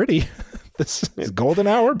pretty. This is golden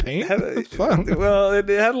hour paint. Fun. Well, it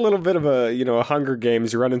had a little bit of a Hunger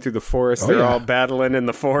Games running through the forest. They're all battling in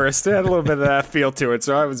the forest. It had a little bit of that feel to it,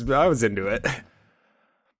 so I was into it.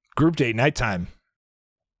 Group date, nighttime.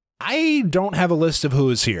 I don't have a list of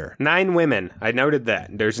who is here. 9 women. I noted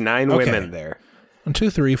that. There's 9 women there. 1,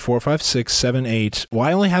 2, 3, 4, 5, 6, 7, 8. Well,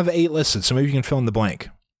 I only have 8 listed, so maybe you can fill in the blank.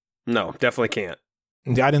 No, definitely can't.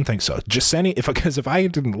 I didn't think so. Jasenia, because if I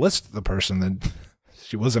didn't list the person, then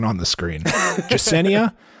she wasn't on the screen.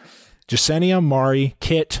 Jasenia, Mari,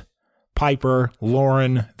 Kit, Piper,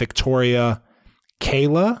 Lauren, Victoria,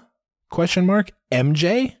 Kayla, ?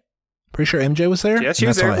 MJ? Pretty sure MJ was there? Yeah, she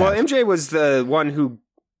was there. Well, MJ was the one who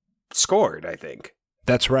scored, I think.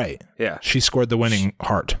 That's right. Yeah. She scored the winning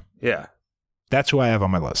heart. Yeah. That's who I have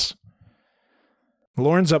on my list.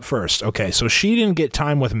 Lauren's up first. Okay, so she didn't get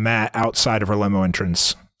time with Matt outside of her limo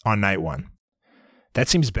entrance on night 1. That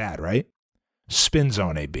seems bad, right? Spin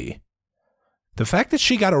zone, AB. The fact that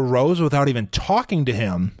she got a rose without even talking to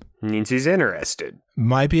him means he's interested.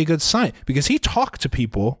 Might be a good sign, because he talked to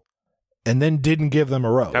people and then didn't give them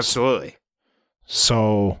a rose. Absolutely.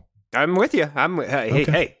 So I'm with you.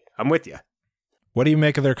 Hey, I'm with you. What do you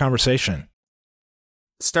make of their conversation?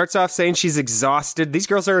 Starts off saying she's exhausted. These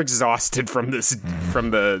girls are exhausted from this,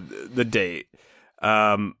 from the date.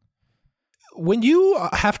 When you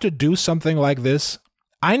have to do something like this,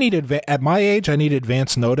 at my age, I need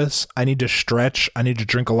advance notice. I need to stretch. I need to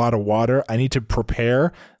drink a lot of water. I need to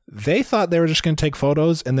prepare. They thought they were just going to take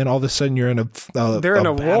photos, and then all of a sudden you're in a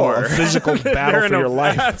war, a physical battle for your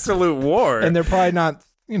life, absolute war, and they're probably not.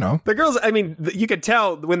 The girls. I mean, you could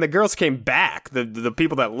tell when the girls came back. The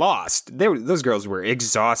people that lost, those girls were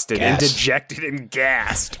exhausted and dejected and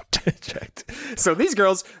gassed. So these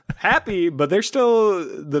girls happy, but they're still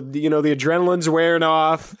the adrenaline's wearing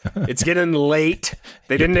off. It's getting late.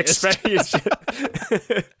 They didn't expect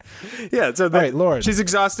it. Yeah. So all right, Lauren. She's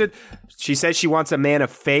exhausted. She says she wants a man of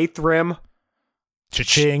faith. Rim.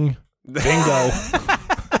 Cha-ching. Bingo.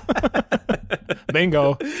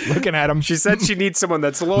 Bingo. Looking at him. She said she needs someone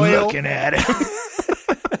that's loyal. Looking at him.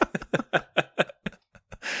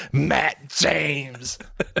 Matt James.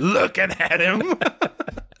 Looking at him.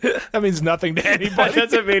 That means nothing to anybody. That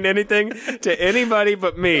doesn't mean anything to anybody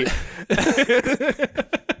but me.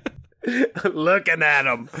 Looking at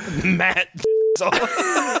him. Matt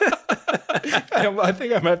I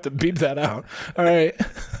think I might have to beep that out. All right.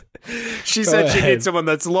 She said she needs someone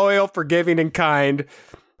that's loyal, forgiving, and kind.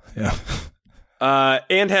 Yeah.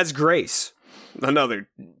 And has grace. Another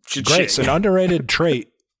grace, an underrated trait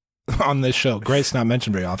on this show. Grace not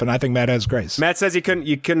mentioned very often. I think Matt has grace. Matt says you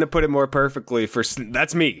couldn't have put it more perfectly.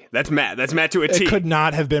 That's me. That's Matt. That's Matt to a T. It could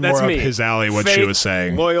not have been more up his alley. What Faith, she was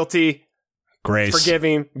saying. Loyalty, grace,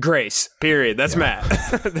 forgiving, grace. Period. That's Matt.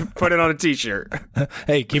 Put it on a T-shirt.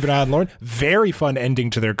 Hey, keep an eye on Lauren. Very fun ending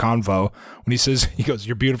to their convo when he goes,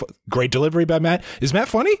 "You're beautiful." Great delivery by Matt. Is Matt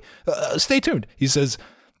funny? Stay tuned. He says,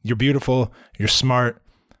 "You're beautiful. You're smart.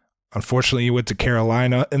 Unfortunately, you went to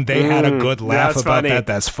Carolina," and they had a good laugh about that.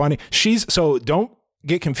 That's funny. So don't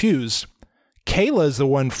get confused. Kayla's the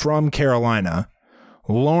one from Carolina.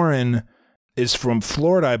 Lauren is from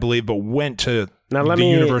Florida, I believe, but went to the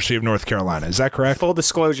University of North Carolina. Is that correct? Full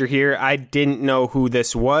disclosure here, I didn't know who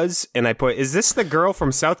this was, and I put, is this the girl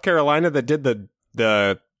from South Carolina that did the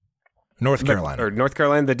North Carolina or North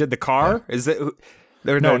Carolina that did the car? Yeah. Is it?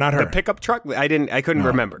 No, not her. The pickup truck. I couldn't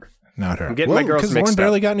remember. Not her. I'm getting my girls mixed up. Because Lauren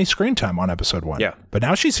barely got any screen time on episode 1. Yeah, but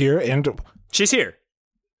now she's here, and she's here.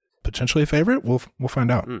 Potentially a favorite. We'll find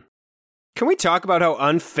out. Can we talk about how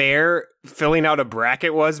unfair filling out a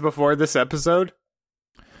bracket was before this episode?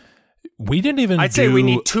 We didn't even. I'd say we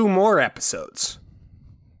need 2 more episodes.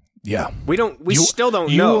 Yeah, we still don't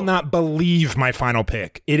know. You will not believe my final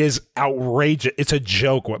pick. It is outrageous. It's a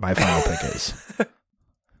joke what my final pick is.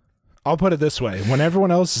 I'll put it this way: when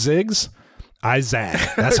everyone else zigs, I zag.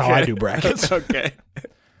 That's how I do brackets. Okay.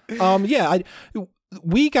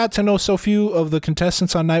 We got to know so few of the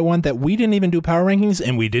contestants on night 1 that we didn't even do power rankings,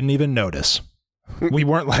 and we didn't even notice. We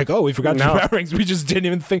weren't like, oh, we forgot to do power rankings. We just didn't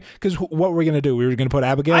even think, because what were we going to do? We were going to put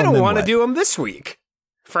Abigail. I don't want to do them this week,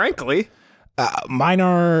 frankly. Mine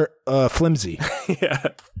are flimsy. Yeah,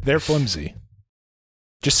 they're flimsy.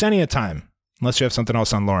 Jasenia time, unless you have something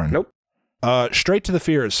else on Lauren. Nope. Straight to the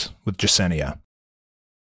fears with Jasenia.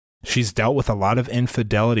 She's dealt with a lot of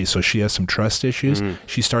infidelity, so she has some trust issues.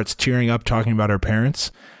 She starts tearing up talking about her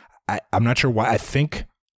parents. I'm not sure why. I think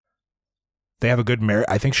they have a good marriage.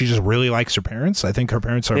 I think she just really likes her parents. I think her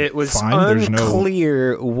parents are fine. It was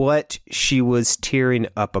unclear what she was tearing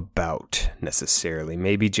up about, necessarily.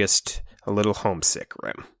 Maybe just a little homesick,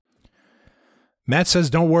 Rim. Matt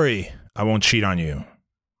says, "Don't worry, I won't cheat on you."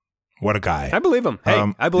 What a guy. I believe him.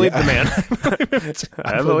 Hey, I believe the man.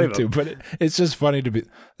 I believe him too, but it's just funny to be,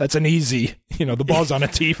 that's an easy, the ball's on a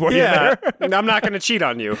tee for you there. I'm not going to cheat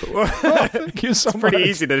on you. Thank you so much. It's pretty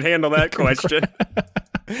easy to handle that question.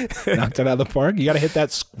 Knocked it out of the park. You got to hit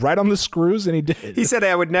that right on the screws, and he did. He said,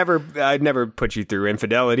 I'd never put you through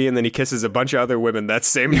infidelity, and then he kisses a bunch of other women that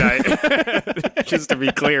same night. Just to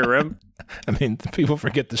be clear, Rim. I mean, people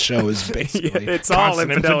forget the show is basically it's all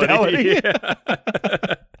infidelity. Yeah.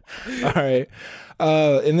 All right.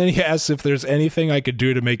 And then he asks if there's anything I could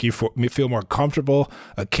do to make you me feel more comfortable.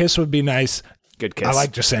 A kiss would be nice. Good kiss. I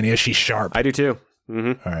like Jasenia. She's sharp. I do too.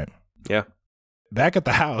 Mm-hmm. All right. Yeah. Back at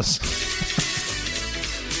the house.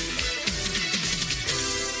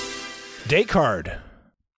 Date card.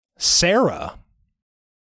 Sarah.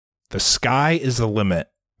 The sky is the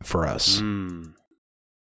limit for us. One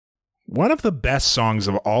of the best songs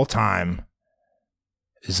of all time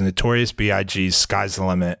is Notorious B.I.G.'s Sky's the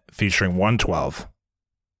Limit featuring 112.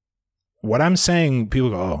 What I'm saying,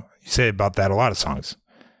 people go, oh, you say about that a lot of songs.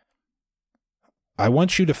 I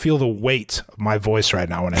want you to feel the weight of my voice right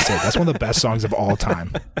now when I say it. That's one of the best songs of all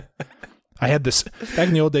time. I had this, back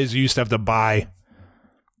in the old days, I used to buy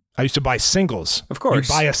singles. Of course.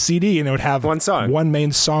 You'd buy a CD and it would have one song, one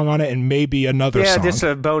main song on it and maybe another song. Yeah, just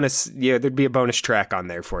a bonus. Yeah, there'd be a bonus track on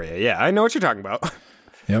there for you. Yeah, I know what you're talking about.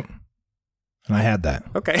 Yep. and I had that.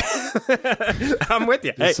 Okay. I'm with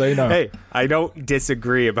you. Hey, so you know. Hey, I don't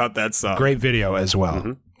disagree about that song. Great video as well.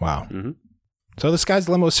 Mm-hmm. Wow. Mm-hmm. So this guy's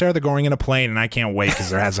limo, Sarah, they're going in a plane, and I can't wait because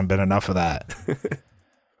there hasn't been enough of that.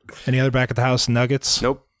 Any other back at the house nuggets?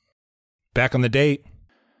 Nope. Back on the date,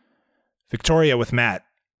 Victoria with Matt.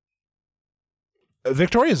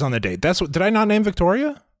 Victoria's on the date. Did I not name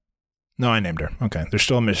Victoria? No, I named her. Okay. There's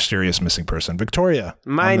still a mysterious missing person. Victoria.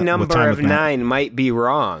 My number of 9 might be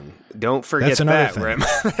wrong. Don't forget that, Rim.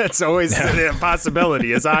 That's always the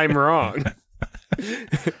possibility, is I'm wrong.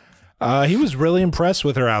 He was really impressed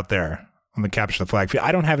with her out there on the Capture the Flag field.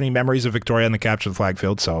 I don't have any memories of Victoria on the Capture the Flag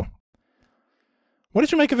field, so. What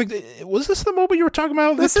did you make of it? Was this the moment you were talking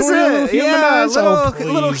about? This Victoria, is it. Yeah,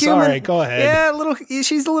 little human. Sorry, go ahead. Yeah,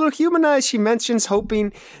 she's a little humanized. She mentions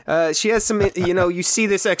hoping. She has some. You see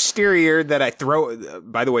this exterior that I throw.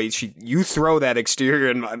 By the way, you throw that exterior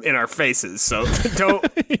in our faces. So don't.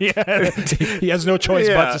 Yeah, he has no choice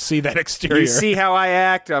but to see that exterior. You see how I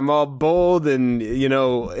act. I'm all bold and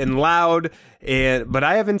and loud. But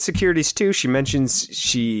I have insecurities too. She mentions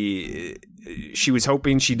she was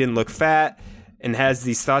hoping she didn't look fat. And has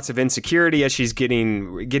these thoughts of insecurity as she's getting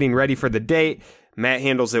ready for the date. Matt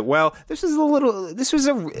handles it well. This made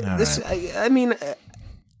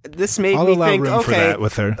me think. Okay,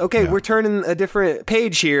 with her. Okay, we're turning a different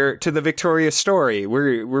page here to the Victoria story.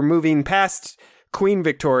 We're moving past Queen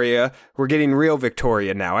Victoria. We're getting real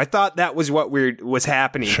Victoria now. I thought that was what was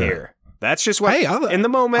happening here. That's just what in the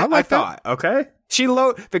moment I thought. Okay,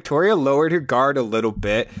 Victoria lowered her guard a little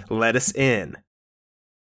bit, let us in.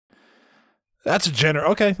 That's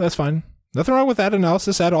okay, that's fine. Nothing wrong with that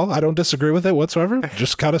analysis at all. I don't disagree with it whatsoever.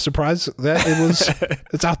 Just kind of surprised that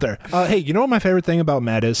it's out there. Hey, you know what my favorite thing about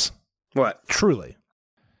Matt is? What? Truly.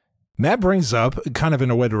 Matt brings up, kind of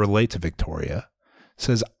in a way to relate to Victoria,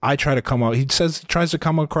 says, he tries to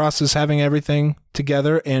come across as having everything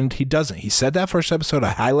together, and he doesn't. He said that first episode.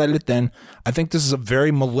 I highlighted it then. I think this is a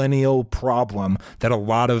very millennial problem that a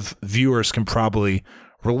lot of viewers can probably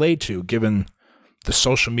relate to, given the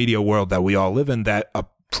social media world that we all live in, that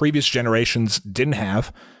previous generations didn't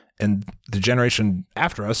have, and the generation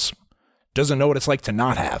after us doesn't know what it's like to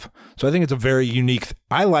not have. So I think it's a very unique.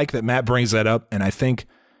 I like that Matt brings that up, and I think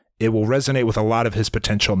it will resonate with a lot of his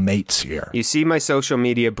potential mates here. You see my social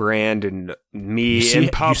media brand and me in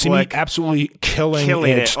public. You see me absolutely killing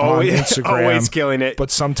it on Instagram. Always killing it.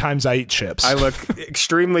 But sometimes I eat chips. I look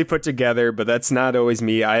extremely put together, but that's not always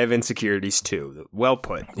me. I have insecurities too. Well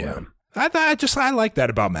put. Yeah. I like that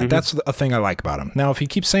about Matt. Mm-hmm. That's a thing I like about him. Now, if he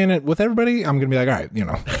keeps saying it with everybody, I'm gonna be like, all right,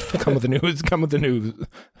 come with the new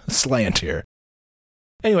slant here.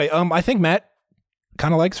 Anyway, I think Matt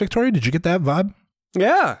kind of likes Victoria. Did you get that vibe?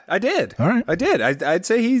 Yeah, I did. All right, I did. I'd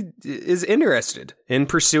say he is interested in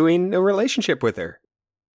pursuing a relationship with her.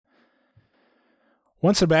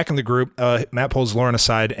 Once they're back in the group, Matt pulls Lauren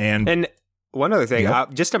aside and one other thing,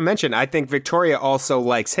 just to mention, I think Victoria also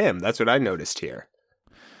likes him. That's what I noticed here.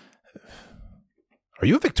 Are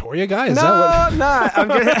you a Victoria guy? No, I'm not. I'm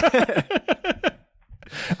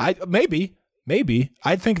Maybe.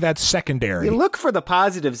 I think that's secondary. You look for the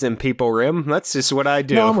positives in people, Rim. That's just what I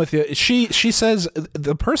do. No, I'm with you. She says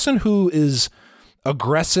the person who is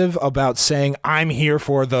aggressive about saying I'm here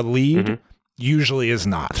for the lead usually is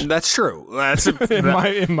not. That's true. That's in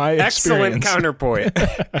my excellent experience. counterpoint.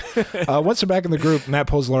 Once they're back in the group, Matt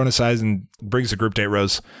pulls Lauren aside and brings the group date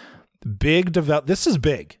rose. This is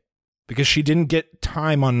big. Because she didn't get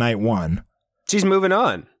time on night 1. She's moving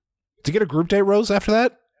on. To get a group date rose after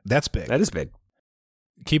that, that's big. That is big.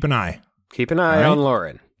 Keep an eye. Keep an eye on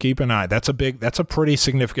Lauren. Keep an eye. That's a pretty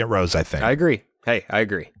significant rose, I think. I agree. Hey, I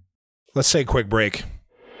agree. Let's take a quick break.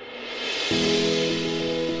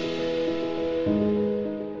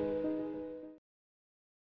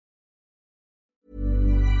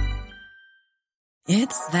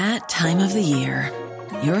 It's that time of the year.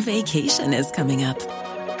 Your vacation is coming up.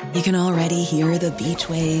 You can already hear the beach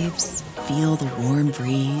waves, feel the warm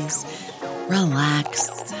breeze,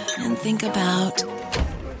 relax, and think about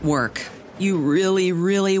work. You really,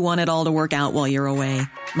 really want it all to work out while you're away.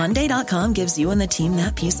 Monday.com gives you and the team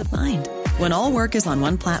that peace of mind. When all work is on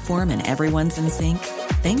one platform and everyone's in sync,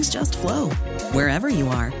 things just flow. Wherever you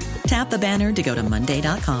are, tap the banner to go to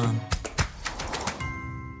Monday.com.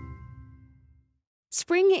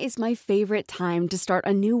 Spring is my favorite time to start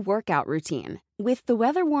a new workout routine. With the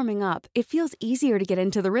weather warming up, it feels easier to get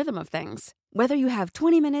into the rhythm of things. Whether you have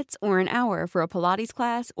 20 minutes or an hour for a Pilates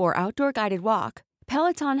class or outdoor guided walk,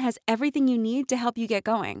 Peloton has everything you need to help you get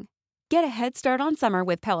going. Get a head start on summer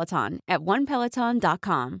with Peloton at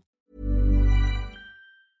onepeloton.com.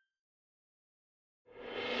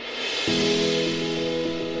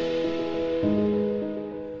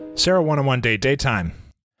 Sarah one-on-one date, daytime.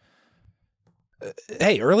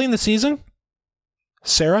 Hey, early in the season,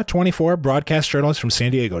 Sarah, 24, broadcast journalist from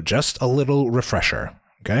San Diego. Just a little refresher,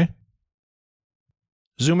 okay?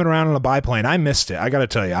 Zooming around on a biplane. I missed it. I got to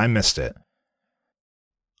tell you, I missed it.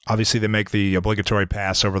 Obviously, they make the obligatory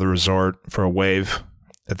pass over the resort for a wave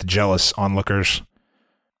at the jealous onlookers.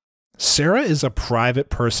 Sarah is a private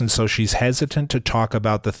person, so she's hesitant to talk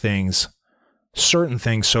about certain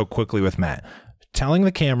things so quickly with Matt. Telling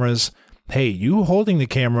the cameras, hey, you holding the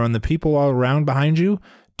camera and the people all around behind you,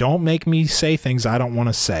 don't make me say things I don't want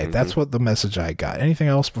to say. Mm-hmm. That's what the message I got. Anything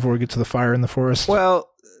else before we get to the fire in the forest? Well,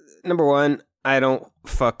 number one, I don't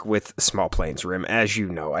fuck with small planes, Rim. As you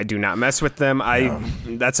know, I do not mess with them.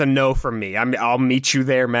 That's a no from me. I'll meet you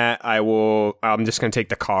there, Matt. I'm just gonna take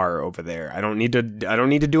the car over there. I don't need to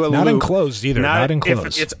do a not loop. Enclosed either. Not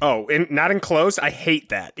enclosed. Not enclosed. I hate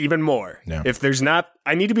that even more. Yeah. If there's not,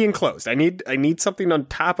 I need to be enclosed. I need something on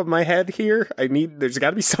top of my head here. There's got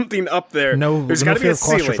to be something up there. There's got to be a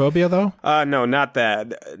ceiling. Claustrophobia though? No, not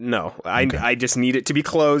that. No, Okay. I just need it to be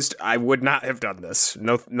closed. I would not have done this.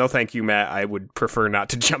 No, thank you, Matt. I would prefer not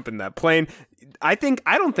to jump in that plane. I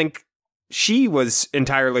don't think she was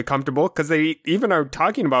entirely comfortable because they even are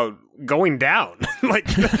talking about going down. Like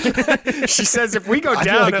she says, if we go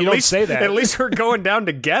down, like at least we're going down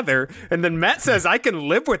together. And then Matt says, I can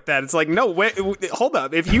live with that. It's like, no, wait, hold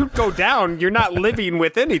up. If you go down, you're not living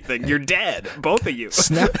with anything. You're dead, both of you.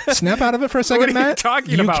 Snap out of it for a second, what are Matt. You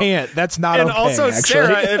talking about? You can't. That's not and okay. And also, actually.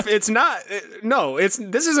 Sarah, if it's not,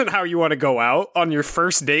 this isn't how you want to go out on your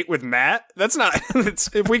first date with Matt. That's not.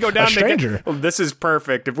 If we go down, a stranger. This is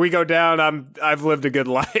perfect. If we go down, I've lived a good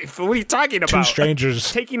life. What are you talking about? Two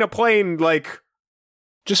strangers taking a plane like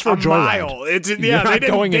just for a mile. They didn't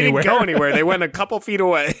go anywhere. They went a couple feet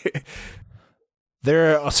away.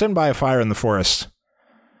 They're sitting by a fire in the forest.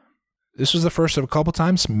 This was the first of a couple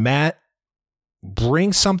times. Matt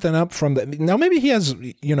brings something up from now maybe he has,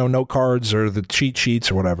 note cards or the cheat sheets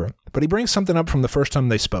or whatever, but he brings something up from the first time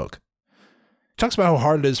they spoke. He talks about how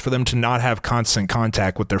hard it is for them to not have constant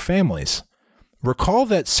contact with their families. Recall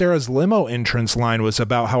that Sarah's limo entrance line was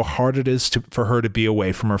about how hard it is for her to be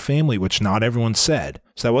away from her family, which not everyone said.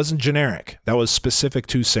 So that wasn't generic. That was specific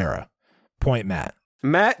to Sarah. Point, Matt.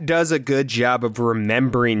 Matt does a good job of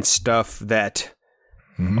remembering stuff that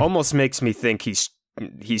almost makes me think he's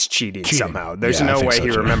cheating somehow. There's no way he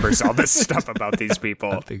remembers all this stuff about these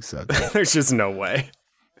people. I think so. There's just no way.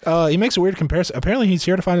 He makes a weird comparison. Apparently, he's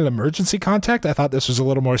here to find an emergency contact. I thought this was a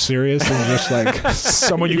little more serious than just like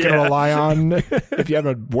someone you can rely on if you have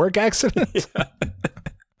a work accident. Yeah.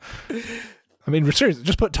 I mean, seriously,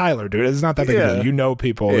 just put Tyler, dude. It's not that big a deal. You know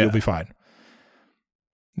people. You'll be fine.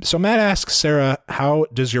 So Matt asks Sarah, how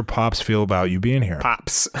does your pops feel about you being here?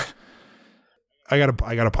 Pops. I got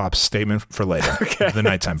a pops statement for later, the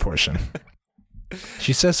nighttime portion.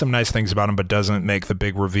 She says some nice things about him, but doesn't make the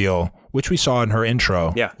big reveal, which we saw in her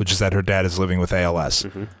intro, which is that her dad is living with ALS.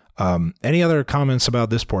 Mm-hmm. Any other comments about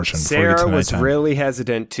this portion? Sarah was really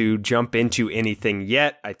hesitant to jump into anything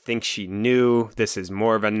yet. I think she knew this is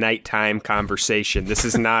more of a nighttime conversation. This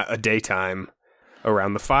is not a daytime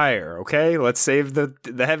around the fire, okay? Let's save the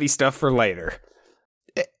heavy stuff for later.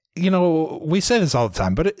 We say this all the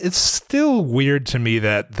time, but it's still weird to me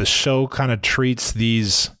that the show kind of treats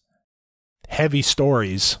these heavy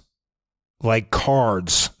stories like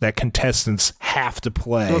cards that contestants have to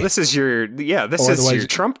play. Well, this is your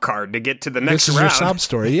trump card to get to the next round. This is your sob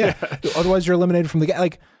story, yeah. Otherwise, you're eliminated from the game.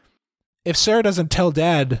 Like, if Sarah doesn't tell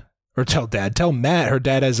Matt her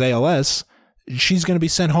dad has ALS, she's going to be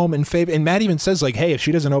sent home in favor. And Matt even says, like, hey, if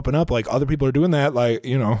she doesn't open up, like, other people are doing that, like,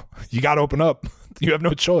 you got to open up. You have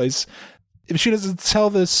no choice. If she doesn't tell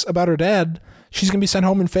this about her dad, she's going to be sent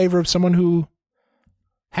home in favor of someone who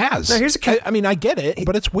has. Now, I get it,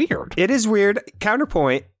 but it's weird. It is weird.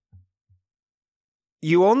 Counterpoint.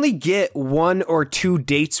 You only get 1 or 2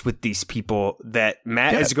 dates with these people that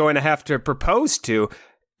Matt is going to have to propose to.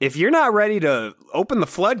 If you're not ready to open the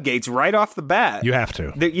floodgates right off the bat, you have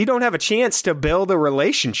to. You don't have a chance to build a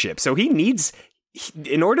relationship. So he needs,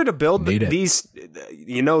 in order to build these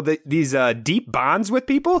deep bonds with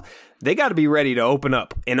people, they got to be ready to open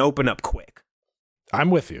up and open up quick. I'm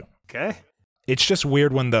with you. Okay. It's just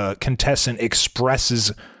weird when the contestant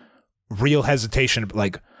expresses real hesitation,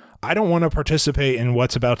 like, I don't want to participate in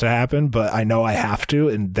what's about to happen, but I know I have to,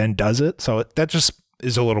 and then does it. So that just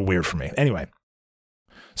is a little weird for me. Anyway,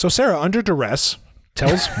 so Sarah, under duress,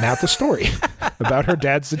 tells Matt the story about her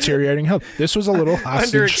dad's deteriorating health. This was a little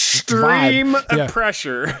hostage under extreme vibe.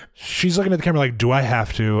 Pressure. She's looking at the camera like, do I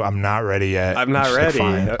have to? I'm not ready yet. I'm not ready.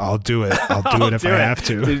 Like, fine, I'll do it. I'll do it if I have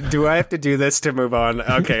to. Do I have to do this to move on?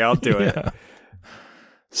 Okay, I'll do it.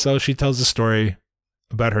 So she tells the story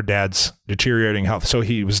about her dad's deteriorating health. So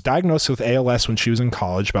he was diagnosed with ALS when she was in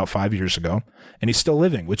college about 5 years ago, and he's still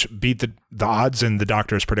living, which beat the odds and the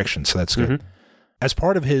doctor's predictions. So that's good. Mm-hmm. As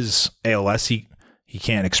part of his ALS, he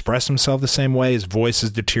can't express himself the same way. His voice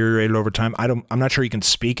has deteriorated over time. I'm not sure he can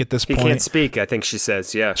speak at this point. He can't speak, I think she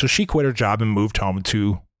says, yeah. So she quit her job and moved home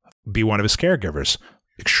to be one of his caregivers.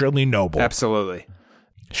 Extremely noble. Absolutely.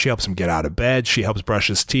 She helps him get out of bed. She helps brush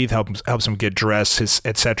his teeth, helps him get dressed,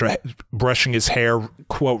 etc. Brushing his hair,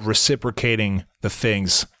 quote, reciprocating the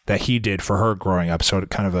things that he did for her growing up. So it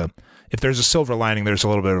kind of if there's a silver lining, there's a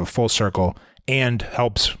little bit of a full circle, and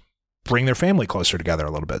helps bring their family closer together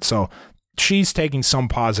a little bit. So she's taking some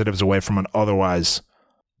positives away from an otherwise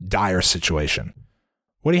dire situation.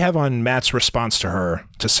 What do you have on Matt's response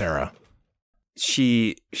to Sarah?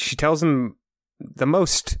 She tells him the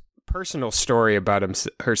most personal story about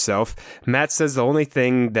herself. Matt says the only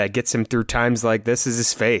thing that gets him through times like this is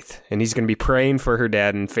his faith, and he's going to be praying for her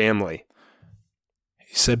dad and family.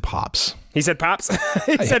 He said pops. He said pops?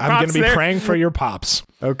 He said I'm going to be there? praying for your pops.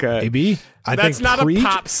 Okay. Maybe. That's not a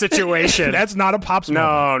pops situation. That's not a pops moment.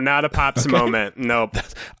 No, not a pops moment. Nope.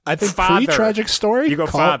 I think Father. Pre-tragic story. You go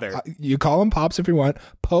father. You call him pops if you want.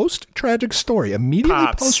 Post-tragic story. Immediately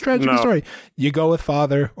Pops. post-tragic story. You go with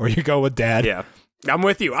father or you go with dad. Yeah. I'm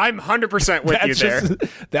with you. I'm 100% with you there.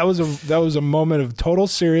 That was a moment of total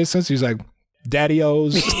seriousness. He's like,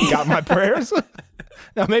 Daddy-O's got my prayers.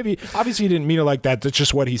 Now, maybe, obviously, he didn't mean it like that. That's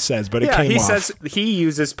just what he says, but it came off. He says he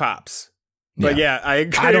uses pops. But yeah, I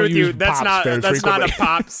agree I don't with you. use That's pops very not a frequently.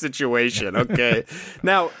 pop situation. Okay.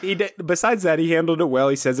 Now, besides that, he handled it well.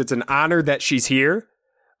 He says it's an honor that she's here.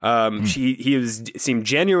 He seemed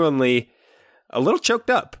genuinely a little choked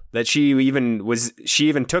up that she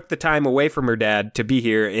even took the time away from her dad to be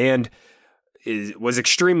here, and was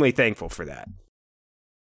extremely thankful for that.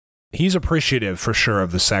 He's appreciative for sure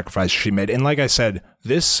of the sacrifice she made. And like I said,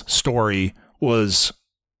 this story was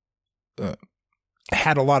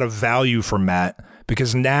had a lot of value for Matt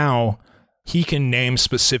because now he can name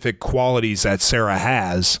specific qualities that Sarah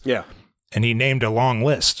has. Yeah. And he named a long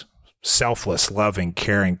list. Selfless, loving,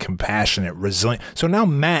 caring, compassionate, resilient. So now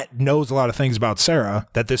Matt knows a lot of things about Sarah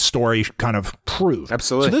that this story kind of proved.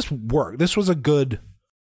 Absolutely. So this worked. This was a good,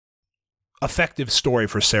 effective story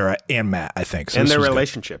for Sarah and Matt, I think. So and their was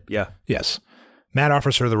relationship, good. yeah. Yes. Matt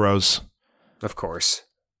offers her the rose. Of course.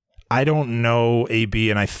 I don't know, AB,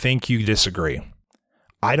 and I think you disagree.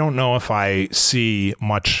 I don't know if I see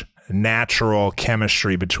much natural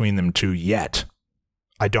chemistry between them two yet.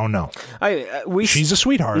 I don't know. She's a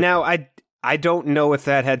sweetheart. Now, I don't know if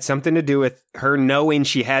that had something to do with her knowing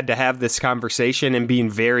she had to have this conversation and being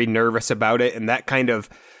very nervous about it, and that kind of,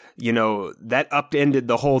 that upended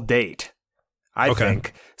the whole date. I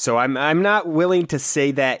think so. I'm not willing to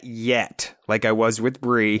say that yet, like I was with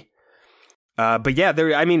Bree. But yeah,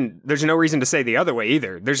 there's no reason to say the other way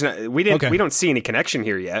either. We don't see any connection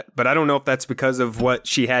here yet, but I don't know if that's because of what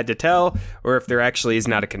she had to tell or if there actually is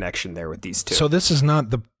not a connection there with these two. So this is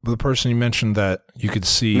not the person you mentioned that you could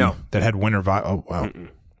see that had winter vibe. Oh, wow. Mm-mm.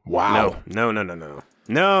 Wow. No.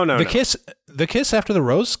 The kiss after the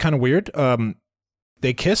rose is kind of weird.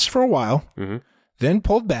 They kissed for a while, then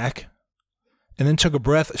pulled back, and then took a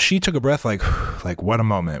breath. She took a breath like what a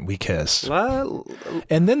moment. We kissed. Well,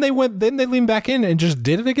 and then they leaned back in and just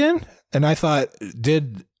did it again. And I thought,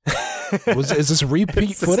 is this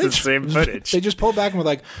repeat footage? The same footage. They just pulled back and were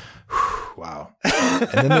like, wow. And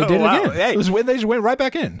then they did it again. Hey. They just went right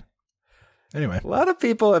back in. Anyway. A lot of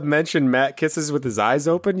people have mentioned Matt kisses with his eyes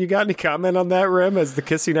open. You got any comment on that, Rim, as the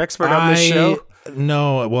kissing expert on this show?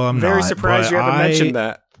 No, well, I'm very not. surprised you haven't mentioned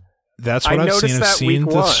that. That's what I've seen. I've seen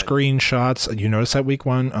the one. screenshots. You noticed that week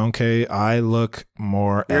one? Okay, I look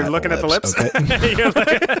more You're at looking the lips. at the lips?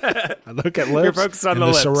 Okay? I look at lips. You're focused on and the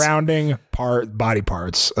lips. Surrounding body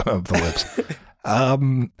parts of the lips.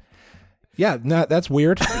 Yeah, no, that's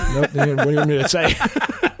weird. What do you want me to say?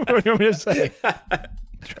 What do you want me to say?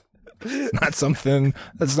 Not something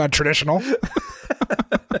that's not traditional.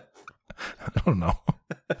 I don't know.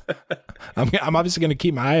 I'm obviously going to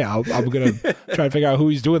keep my eye out. I'm going to try to figure out who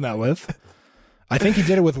he's doing that with. I think he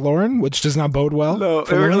did it with Lauren, which does not bode well. No, it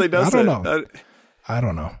really doesn't. I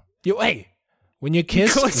don't know. Hey, when you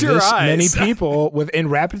kiss Close your eyes. many people in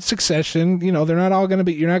rapid succession, they're not all going to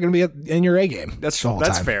be. You're not going to be in your A game. That's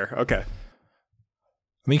time. fair. Okay.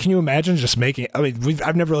 I mean, can you imagine just making?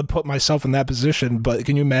 I've never really put myself in that position, but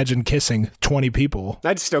can you imagine kissing 20 people?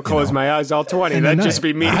 I'd still close my eyes all 20. That'd just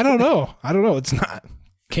be me. I don't know. It's not.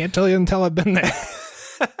 Can't tell you until I've been there.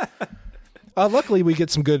 Luckily, we get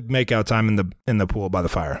some good makeout time in the pool by the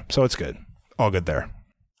fire, so it's good. All good there.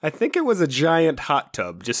 I think it was a giant hot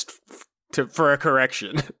tub, just for a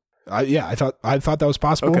correction. Yeah, I thought that was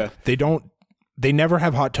possible. Okay. They never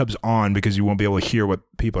have hot tubs on because you won't be able to hear what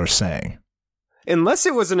people are saying. Unless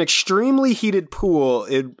it was an extremely heated pool,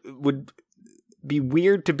 it would be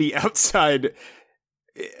weird to be outside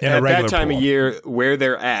at that time pool. of year where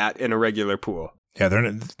they're at in a regular pool.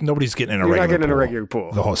 Yeah, nobody's getting in a You're regular not getting pool in a regular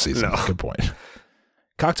pool the whole season. No. Good point.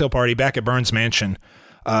 Cocktail party back at Burns Mansion.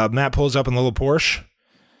 Matt pulls up in the little Porsche,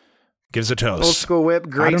 gives a toast. Old school whip,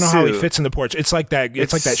 great I don't know suit. how he fits in the Porsche. It's like that.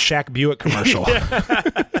 It's like that Shaq Buick commercial.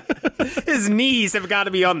 His knees have got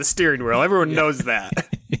to be on the steering wheel. Everyone knows that.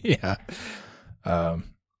 Yeah.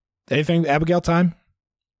 Anything Abigail time?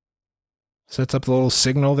 Sets up the little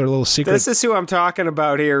signal, their little secret. This is who I'm talking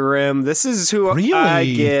about here, Rim. This is who Really? I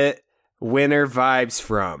get winter vibes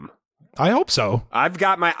from. I hope so. I've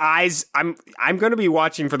got my eyes. I'm going to be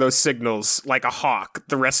watching for those signals like a hawk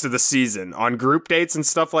the rest of the season on group dates and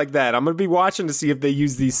stuff like that. I'm going to be watching to see if they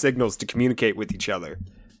use these signals to communicate with each other.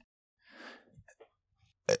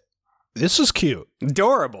 This is cute.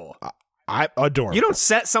 Adorable. I adore. You don't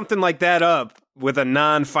set something like that up with a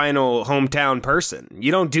non-final hometown person.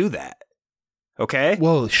 You don't do that. Okay?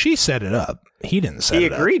 Well, she set it up. He didn't set He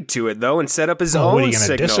it up. agreed to it, though, and set up his What own are you going to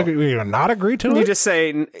signal. disagree? Are you going to not agree to You it? just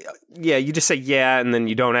say, yeah, and then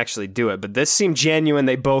you don't actually do it. But this seemed genuine.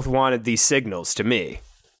 They both wanted these signals to me.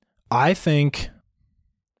 I think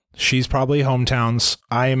she's probably hometowns.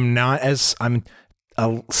 I'm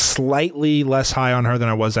a slightly less high on her than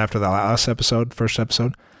I was after the first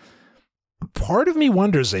episode. Part of me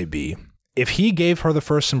wonders, AB, if he gave her the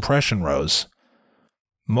first impression rose,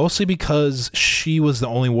 mostly because she was the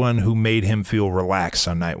only one who made him feel relaxed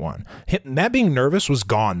on night one. Matt being nervous was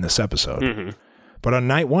gone this episode. Mm-hmm. But on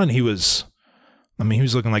night one, he was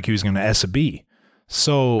looking like he was going to S a B.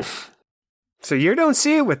 So you don't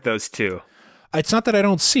see it with those two. It's not that I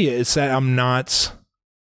don't see it. It's that I'm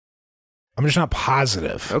just not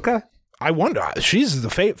positive. Okay. I wonder. She's the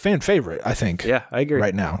fan favorite, I think. Yeah, I agree.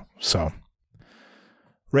 Right now. So,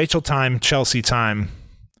 Rachel time, Chelsea time.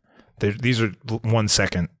 These are 1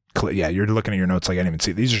 second clip. Yeah, you're looking at your notes like I didn't even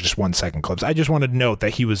see. These are just 1 second clips. I just wanted to note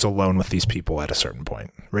that he was alone with these people at a certain point.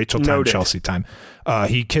 Rachel time, Noted. Chelsea time.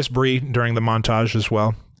 He kissed Bree during the montage as well.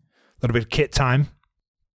 A little bit of Kit time.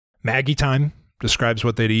 Maggie time describes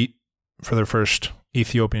what they'd eat for their first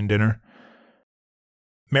Ethiopian dinner.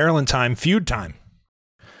 Marilyn time, feud time.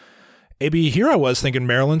 AB, here I was thinking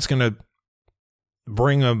Marilyn's going to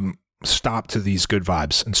bring a stop to these good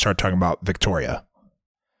vibes and start talking about Victoria.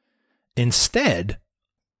 Instead,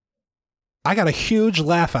 I got a huge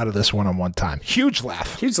laugh out of this one-on-one time. Huge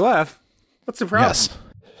laugh. Huge laugh. What's the problem? Yes.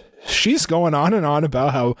 She's going on and on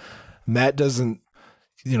about how Matt doesn't,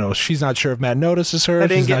 she's not sure if Matt notices her.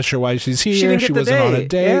 She's not sure why she's here. She wasn't on a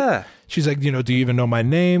date. Yeah. She's like, do you even know my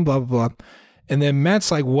name? Blah, blah, blah. And then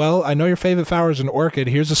Matt's like, well, I know your favorite flower is an orchid.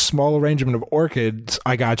 Here's a small arrangement of orchids.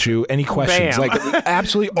 I got you. Any questions? Bam. Like,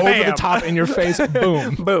 absolutely over the top in your face.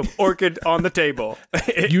 Boom. Boom. Orchid on the table.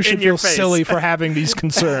 You should In your feel face. silly for having these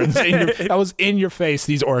concerns. That was in your face,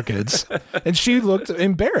 these orchids. And she looked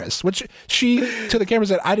embarrassed, which she, to the camera,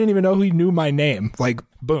 said, I didn't even know he knew my name. Like,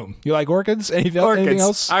 boom. You like orchids? Anything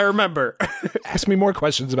else? I remember. Ask me more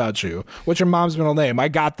questions about you. What's your mom's middle name? I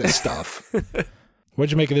got this stuff.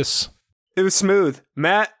 What'd you make of this? It was smooth.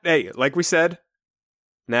 Matt, hey, like we said,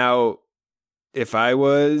 now, if I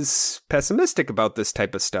was pessimistic about this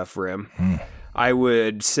type of stuff, Rim, I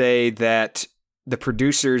would say that the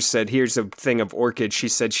producers said, here's a thing of orchids. She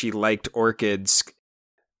said she liked orchids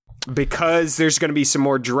because there's going to be some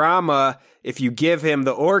more drama if you give him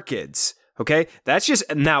the orchids. Okay? That's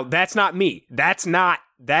not me. That is not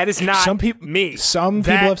me. Some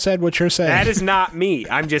people have said what you're saying. That is not me.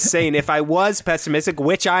 I'm just saying if I was pessimistic,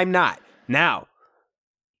 which I'm not. Now,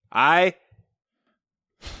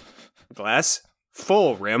 glass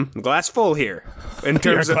full, Rim. Glass full here. In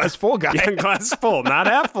terms You're a glass full guy. Yeah, glass full. Not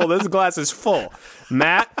half full. This glass is full.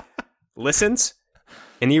 Matt listens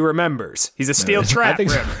and he remembers. He's a steel trap, Rim.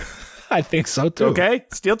 I think so too. Okay?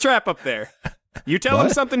 Steel trap up there. You tell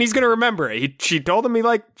him something, he's going to remember it. She told him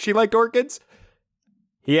she liked orchids.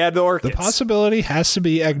 He had the orchids. The possibility has to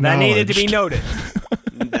be acknowledged. That needed to be noted.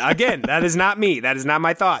 Again, that is not me. That is not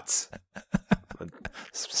my thoughts.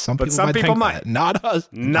 Some But people some might people think might. that. Not us.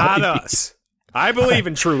 Not us. I believe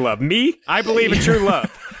in true love. Me, I believe in true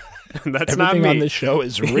love. That's not Everything me. on this show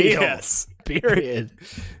is real. Yes. Period.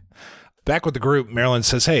 Back with the group, Marilyn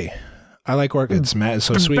says, hey, I like orchids. Matt is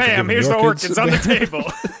so sweet. for Bam, giving me here's the orchids on the table.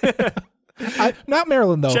 Not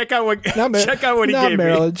Marilyn though. Check out what he not gave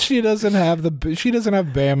Marilyn. me. She doesn't have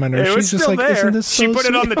Bam in her. It was She's just still like, there. isn't this She so put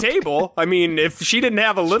it on sweet? the table. I mean, if she didn't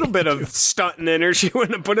have a little bit of stunting in her, she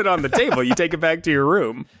wouldn't have put it on the table. You take it back to your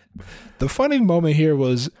room. The funny moment here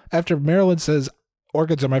was after Marilyn says,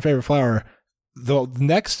 orchids are my favorite flower, the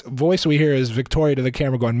next voice we hear is Victoria to the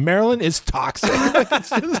camera going, Marilyn is toxic. It's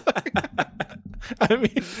just like, I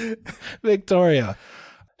mean, Victoria,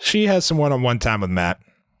 she has some one-on-one time with Matt.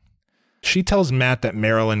 She tells Matt that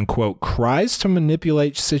Marilyn, quote, cries to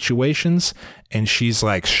manipulate situations, and she's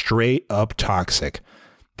like straight up toxic.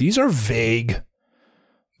 These are vague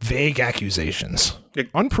accusations.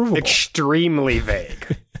 Unprovable. Extremely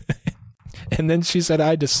vague. And then she said, I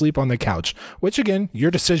had to sleep on the couch, which again,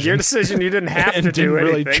 your decision. Your decision. You didn't have to do didn't anything.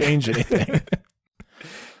 really change anything.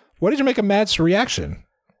 What did you make of Matt's reaction?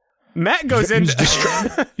 Matt goes into...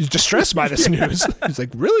 He's distressed by this news. He's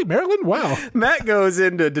like, really, Marilyn? Wow. Matt goes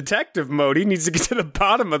into detective mode. He needs to get to the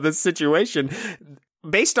bottom of this situation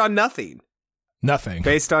based on nothing. Nothing.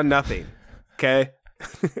 Based on nothing. Okay?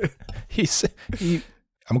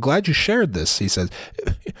 I'm glad you shared this, he says.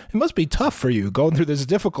 It must be tough for you going through this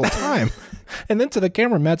difficult time. And then to the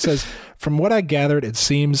camera, Matt says, from what I gathered, it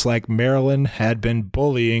seems like Marilyn had been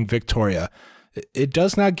bullying Victoria. It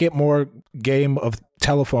does not get more game of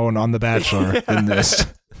telephone on The Bachelor than this.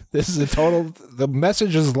 This is the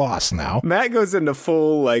message is lost now. Matt goes into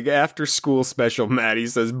full, like, after school special, Matt. He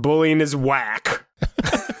says, bullying is whack.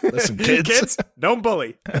 Listen, kids, don't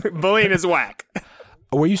bully. Bullying is whack.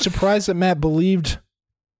 Were you surprised that Matt believed...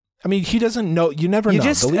 I mean, he doesn't know. You never know.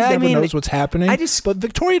 The lead never knows what's happening. But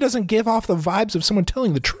Victoria doesn't give off the vibes of someone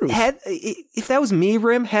telling the truth. If that was me,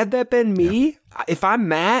 Rim, had that been me, if I'm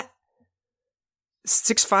Matt,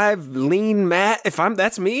 6'5", lean Matt,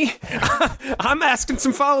 that's me, I'm asking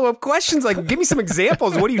some follow-up questions. Like, give me some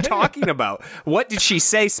examples. What are you talking about? What did she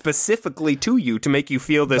say specifically to you to make you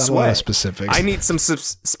feel this way? A lot of specifics. I need some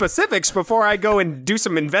specifics before I go and do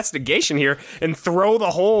some investigation here and throw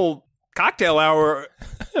the whole cocktail hour,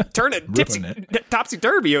 turn it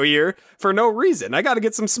topsy-turvy here for no reason. I got to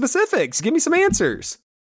get some specifics. Give me some answers.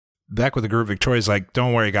 Back with the group, Victoria's like,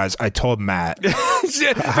 don't worry, guys. I told Matt.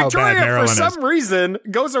 Victoria, for some reason,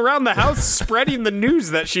 goes around the house spreading the news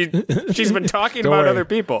that she's been talking about other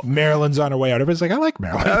people. Marilyn's on her way out. Everybody's like, I like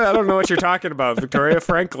Marilyn. I don't know what you're talking about, Victoria,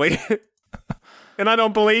 frankly. And I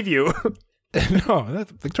don't believe you. No,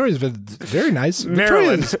 Victoria's been very nice.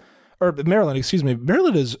 Marilyn, excuse me.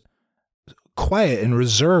 Marilyn is quiet and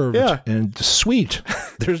reserved and sweet.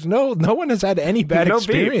 There's no one has had any bad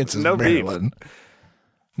experiences with Marilyn.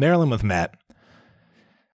 Marilyn with Matt.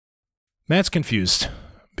 Matt's confused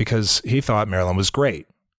because he thought Marilyn was great.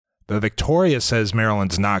 But Victoria says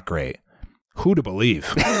Marilyn's not great. Who to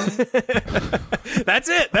believe? That's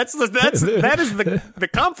it. That is the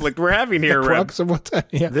conflict we're having here, the crux of what's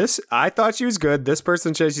happening. Yeah. I thought she was good. This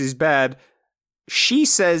person says she's bad. She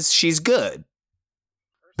says she's good.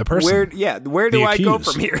 The person. Where do I go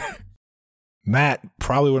from here? Matt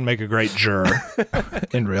probably wouldn't make a great juror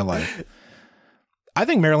in real life. I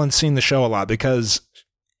think Marilyn's seen the show a lot because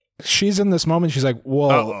she's in this moment. She's like,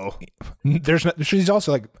 whoa. She's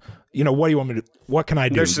also like, what do you want me to, what can I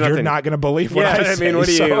do? You're not going to believe what I say. I mean, what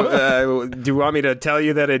do you want me to tell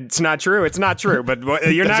you that it's not true? It's not true, but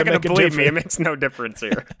you're not going to believe me. It makes no difference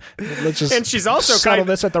here. Let's just and she's also settle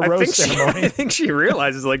this at the rose ceremony. I think she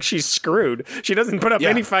realizes like she's screwed. She doesn't put up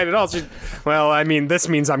any fight at all. This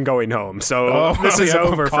means I'm going home. So this is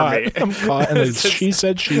over for me. I'm caught. And she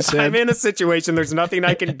said. I'm in a situation. There's nothing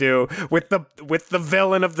I can do with the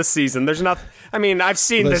villain of the season. There's nothing. I mean, I've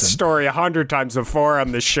seen this story 100 times before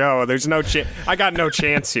on the show. There's no chance. I got no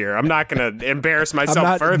chance here. I'm not going to embarrass myself I'm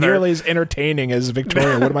not further. Nearly as entertaining as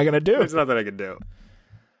Victoria. What am I going to do? There's nothing I can do.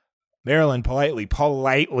 Marilyn politely,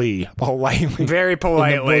 very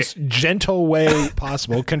politely, in the most gentle way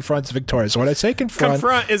possible, confronts Victoria. So when I say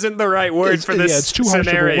confront isn't the right word for this it's too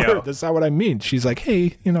scenario. Harsh of a word. That's not what I mean. She's like, hey,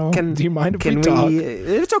 do you mind if we talk?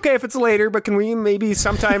 It's okay if it's later, but can we maybe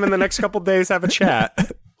sometime in the next couple days have a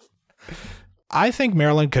chat? I think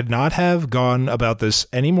Marilyn could not have gone about this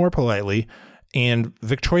any more politely, and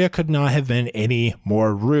Victoria could not have been any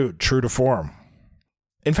more rude, true to form.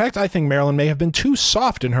 In fact, I think Marilyn may have been too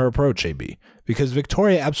soft in her approach, AB, because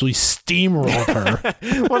Victoria absolutely steamrolled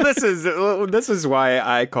her. Well, this is why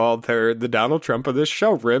I called her the Donald Trump of this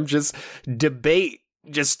show, Rim. Just debate,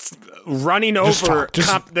 just running over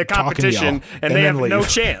the competition, and they have no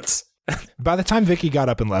chance. By the time Vicky got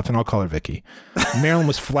up and left, and I'll call her Vicky, Marilyn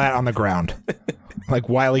was flat on the ground, like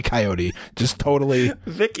Wile E. Coyote, just totally.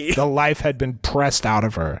 Vicky. The life had been pressed out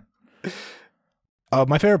of her.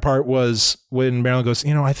 My favorite part was when Marilyn goes,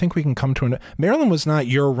 I think we can come to an... Marilyn was not,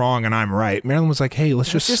 you're wrong and I'm right. Marilyn was like, hey,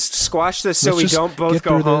 let's just squash this so we don't both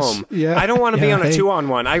go home. Yeah. I don't want to be on a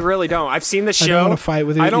 2-on-1. I really don't. I've seen the show. I don't want to fight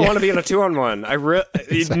with you. I don't want to be on a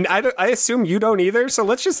 2-on-1. I assume you don't either. So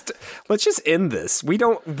let's just end this. We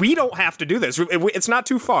don't have to do this. It's not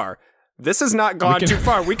too far. This has not gone too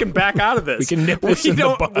far. We can back out of this. We can nip this in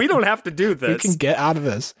the bud. We don't have to do this. We can get out of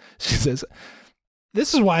this. She says...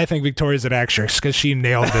 This is why I think Victoria's an actress, because she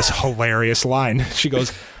nailed this hilarious line. She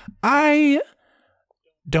goes, I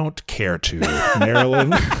don't care to,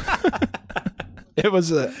 Marilyn. It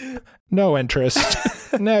was no interest.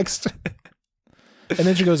 Next. And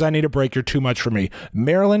then she goes, I need a break. You're too much for me.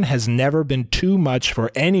 Marilyn has never been too much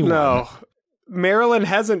for anyone. No. Marilyn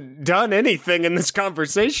hasn't done anything in this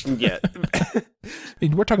conversation yet.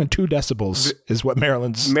 We're talking 2 decibels is what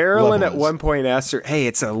Marilyn at one point asked her, hey,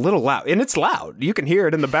 it's a little loud. And it's loud. You can hear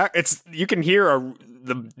it in the back. You can hear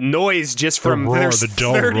the noise just from there's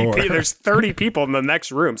 30 people in the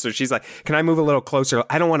next room. So she's like, can I move a little closer?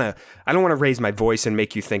 I don't want to raise my voice and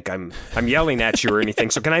make you think I'm yelling at you or anything.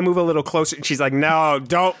 So can I move a little closer? And she's like, no,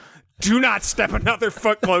 do not step another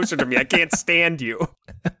foot closer to me. I can't stand you.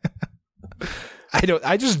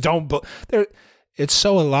 I just don't. It's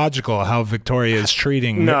so illogical how Victoria is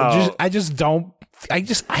treating. No, I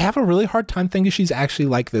have a really hard time thinking she's actually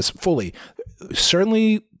like this fully.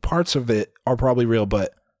 Certainly, parts of it are probably real,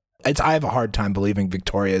 but I have a hard time believing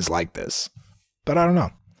Victoria is like this. But I don't know.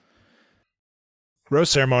 Rose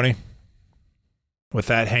ceremony. With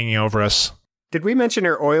that hanging over us. Did we mention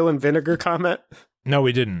her oil and vinegar comment? No,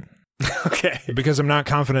 we didn't. Okay. Because I'm not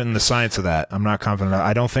confident in the science of that. I'm not confident.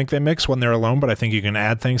 I don't think they mix when they're alone, but I think you can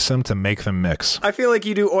add things to them to make them mix. I feel like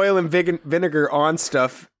you do oil and vinegar on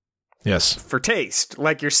stuff. Yes. For taste,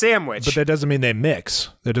 like your sandwich. But that doesn't mean they mix.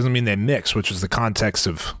 That doesn't mean they mix, which is the context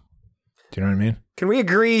of... Do you know what I mean? Can we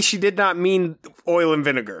agree she did not mean oil and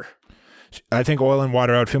vinegar? I think oil and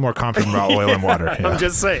water. I would feel more confident about oil and water. Yeah. I'm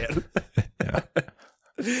just saying. Yeah.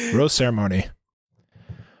 Rose ceremony.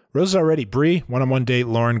 Rose is already. Bree, one-on-one date.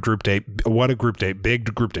 Lauren, group date. What a group date.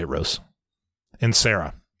 Big group date, Rose. And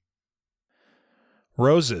Sarah.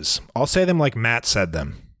 Roses. I'll say them like Matt said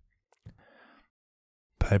them.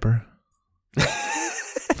 Piper.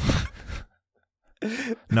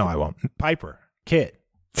 No, I won't. Piper. Kit.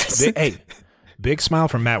 Big smile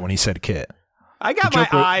from Matt when he said Kit. I got my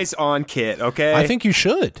eyes on Kit, okay? I think you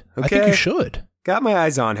should. Okay. I think you should. Got my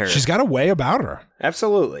eyes on her. She's got a way about her.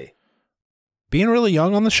 Absolutely. Being really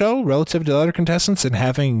young on the show relative to the other contestants and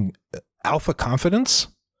having alpha confidence,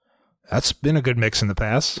 that's been a good mix in the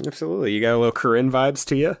past. Absolutely. You got a little Corinne vibes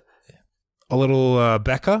to you? A little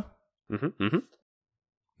Becca. Mm-hmm, mm-hmm.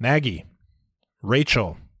 Maggie.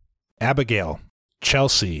 Rachel. Abigail.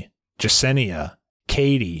 Chelsea. Jasenia.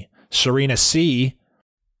 Katie. Serena C.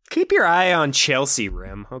 Keep your eye on Chelsea,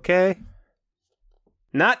 Rim, okay?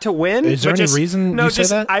 Not to win. Is there any reason you say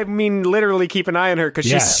that? I mean, literally keep an eye on her because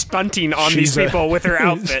she's stunting on these people with her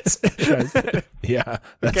outfits. Yeah,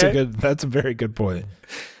 that's a very good point.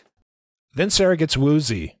 Then Sarah gets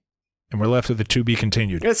woozy, and we're left with the to be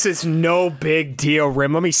continued. This is no big deal,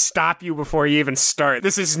 Rim. Let me stop you before you even start.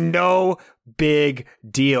 This is no big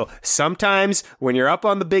deal. Sometimes when you're up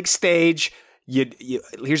on the big stage,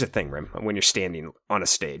 here's the thing, Rim. When you're standing on a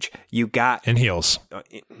stage, you got in heels.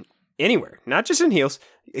 Anywhere, not just in heels.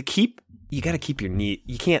 You got to keep your knee.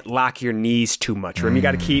 You can't lock your knees too much, Rim. You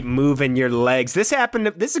got to keep moving your legs. This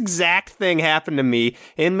exact thing happened to me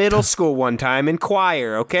in middle school one time in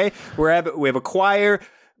choir. Okay, we have a choir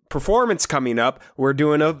performance coming up. We're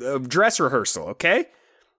doing a dress rehearsal. Okay,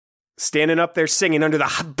 standing up there singing under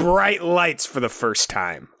the bright lights for the first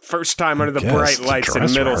time. First time under the bright lights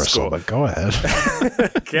in middle school. But go ahead.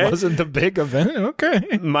 Okay. Wasn't the big event.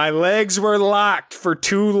 Okay. My legs were locked for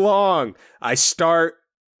too long. I start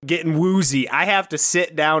getting woozy. I have to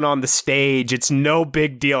sit down on the stage. It's no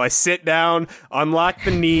big deal. I sit down, unlock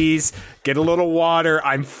the knees, get a little water.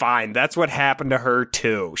 I'm fine. That's what happened to her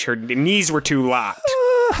too. Her knees were too locked.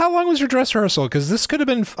 How long was your dress rehearsal? Because this could have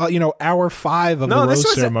been, hour 5 of the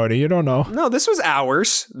rose ceremony. You don't know. No, this was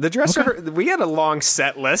hours. The dress we had a long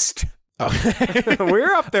set list. Oh. We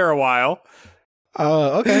were up there a while.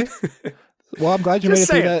 Okay. Well, I'm glad you made it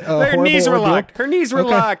through that. Her knees were locked. Her knees were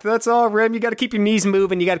locked. That's all, Rim. You got to keep your knees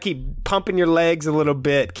moving. You got to keep pumping your legs a little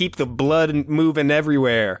bit. Keep the blood moving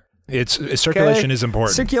everywhere. Circulation is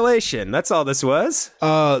important. Circulation. That's all this was.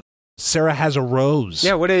 Sarah has a rose.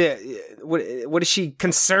 Yeah. What is she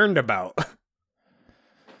concerned about?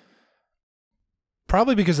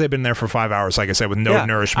 Probably because they've been there for 5 hours, like I said, with no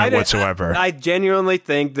nourishment whatsoever. I genuinely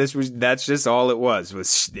think that's just all it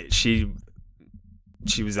was she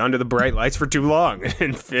she was under the bright lights for too long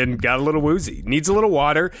and got a little woozy. Needs a little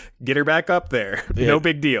water. Get her back up there. Yeah. No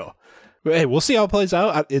big deal. Hey, we'll see how it plays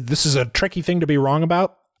out. This is a tricky thing to be wrong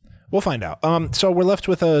about. We'll find out. So we're left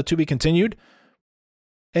with to be continued.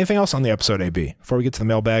 Anything else on the episode, AB, before we get to the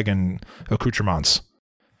mailbag and accoutrements?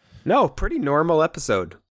 No, pretty normal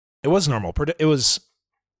episode. It was normal.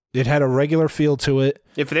 It had a regular feel to it.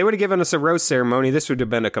 If they would have given us a rose ceremony, this would have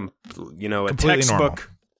been a textbook normal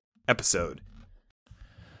episode.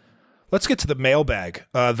 Let's get to the mailbag.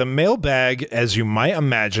 The mailbag, as you might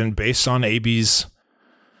imagine, based on AB's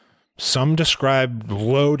some described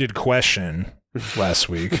loaded question last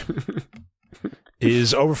week,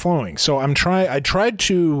 is overflowing. So I tried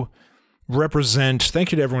to represent,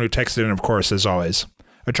 thank you to everyone who texted in, of course, as always.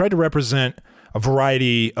 I tried to represent a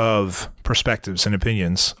variety of perspectives and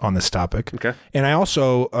opinions on this topic. Okay. And I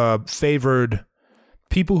also favored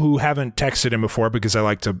people who haven't texted in before because I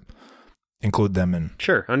like to include them and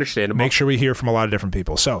sure, understandable. Make sure we hear from a lot of different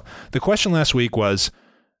people. So the question last week was,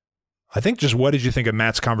 I think, just what did you think of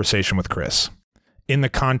Matt's conversation with Chris in the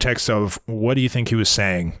context of what do you think he was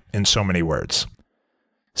saying in so many words?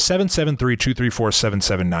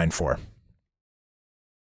 773-234-7794.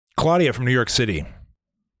 Claudia from New York City.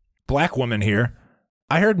 Black woman here.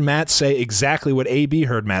 I heard Matt say exactly what AB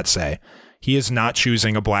heard Matt say. He is not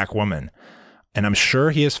choosing a black woman. And I'm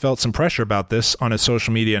sure he has felt some pressure about this on his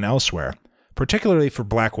social media and elsewhere, particularly for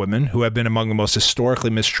black women who have been among the most historically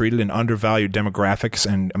mistreated and undervalued demographics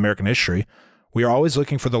in American history. We are always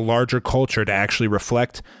looking for the larger culture to actually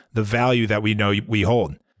reflect the value that we know we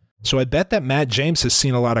hold. So I bet that Matt James has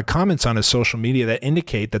seen a lot of comments on his social media that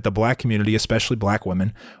indicate that the black community, especially black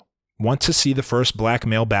women, want to see the first black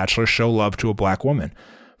male bachelor show love to a black woman.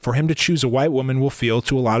 For him to choose a white woman will feel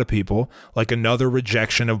to a lot of people like another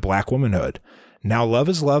rejection of black womanhood. Now, love,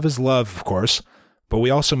 of course, but we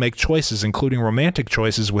also make choices, including romantic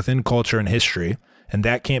choices within culture and history, and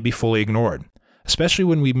that can't be fully ignored, especially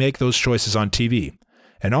when we make those choices on TV.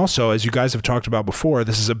 And also, as you guys have talked about before,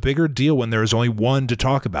 this is a bigger deal when there is only one to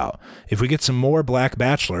talk about. If we get some more black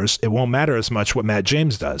bachelors, it won't matter as much what Matt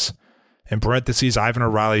James does. In parentheses, Ivan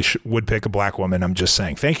O'Reilly would pick a black woman. I'm just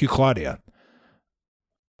saying. Thank you, Claudia.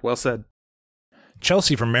 Well said.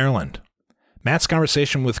 Chelsea from Maryland. Matt's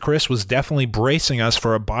conversation with Chris was definitely bracing us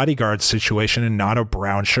for a Bodyguard situation and not a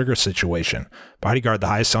Brown Sugar situation. Bodyguard, the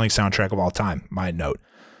highest selling soundtrack of all time, my note.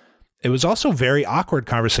 It was also a very awkward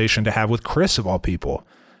conversation to have with Chris, of all people.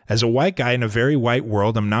 As a white guy in a very white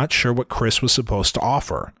world, I'm not sure what Chris was supposed to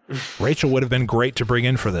offer. Rachel would have been great to bring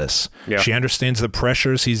in for this. Yeah. She understands the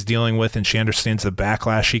pressures he's dealing with, and she understands the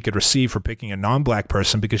backlash he could receive for picking a non-black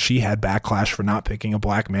person because she had backlash for not picking a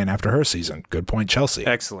black man after her season. Good point, Chelsea.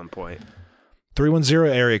 Excellent point.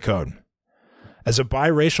 310 area code. As a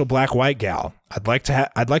biracial black-white gal, I'd like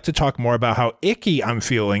to talk more about how icky I'm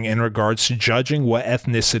feeling in regards to judging what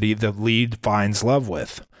ethnicity the lead finds love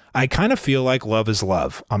with. I kind of feel like love is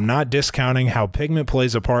love. I'm not discounting how pigment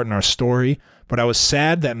plays a part in our story, but I was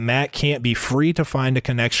sad that Matt can't be free to find a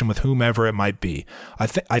connection with whomever it might be. I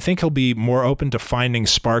think he'll be more open to finding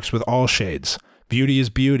sparks with all shades. Beauty is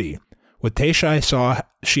beauty. With Tayshia, I saw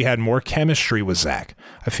she had more chemistry with Zach.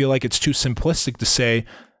 I feel like it's too simplistic to say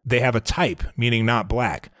they have a type, meaning not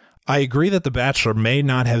black. I agree that The Bachelor may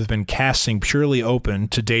not have been casting purely open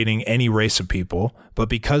to dating any race of people, but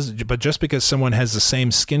just because someone has the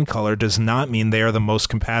same skin color does not mean they are the most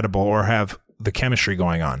compatible or have the chemistry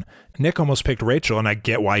going on. Nick almost picked Rachel, and I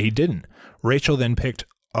get why he didn't. Rachel then picked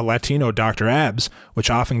a Latino Dr. Abs,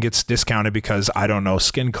 which often gets discounted because I don't know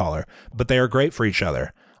skin color, but they are great for each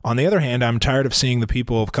other. On the other hand, I'm tired of seeing the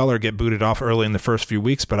people of color get booted off early in the first few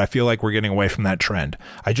weeks, but I feel like we're getting away from that trend.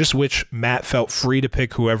 I just wish Matt felt free to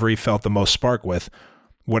pick whoever he felt the most spark with,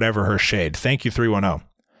 whatever her shade. Thank you, 310.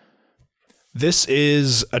 This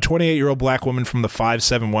is a 28-year-old black woman from the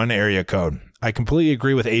 571 area code. I completely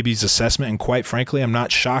agree with AB's assessment, and quite frankly, I'm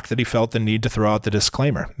not shocked that he felt the need to throw out the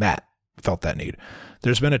disclaimer. Matt felt that need.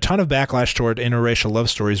 There's been a ton of backlash toward interracial love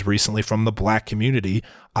stories recently from the black community,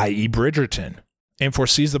 i.e. Bridgerton, and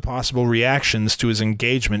foresees the possible reactions to his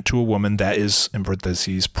engagement to a woman that is, in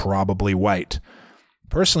parentheses, probably white.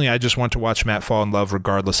 Personally, I just want to watch Matt fall in love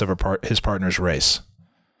regardless of his partner's race.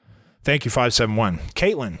 Thank you, 571.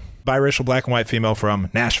 Caitlin, biracial black and white female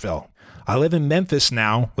from Nashville. I live in Memphis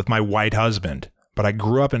now with my white husband, but I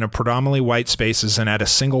grew up in a predominantly white spaces and had a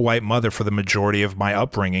single white mother for the majority of my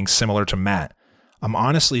upbringing, similar to Matt. I'm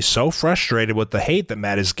honestly so frustrated with the hate that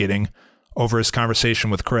Matt is getting over his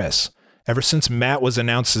conversation with Chris. Ever since Matt was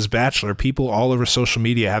announced as Bachelor, people all over social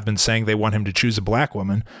media have been saying they want him to choose a black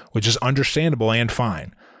woman, which is understandable and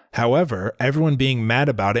fine. However, everyone being mad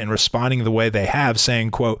about it and responding the way they have,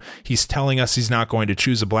 saying, quote, he's telling us he's not going to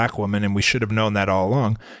choose a black woman and we should have known that all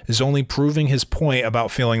along, is only proving his point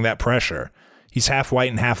about feeling that pressure. He's half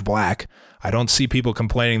white and half black. I don't see people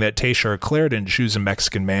complaining that Tayshia or Claire didn't choose a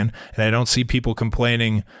Mexican man, and I don't see people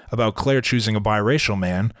complaining about Claire choosing a biracial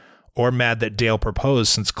man, or mad that Dale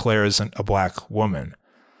proposed since Claire isn't a black woman.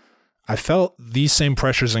 I felt these same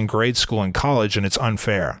pressures in grade school and college, and it's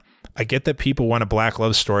unfair. I get that people want a black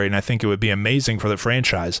love story, and I think it would be amazing for the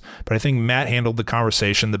franchise, but I think Matt handled the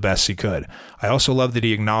conversation the best he could. I also love that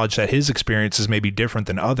he acknowledged that his experiences may be different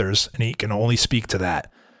than others, and he can only speak to that.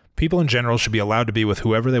 People in general should be allowed to be with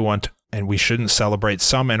whoever they want, and we shouldn't celebrate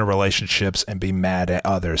some interrelationships and be mad at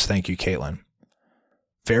others. Thank you, Caitlin.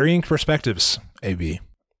 Varying perspectives, AB.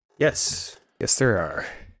 Yes. Yes, there are.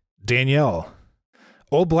 Danielle.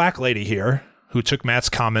 Old black lady here, who took Matt's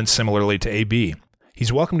comments similarly to AB.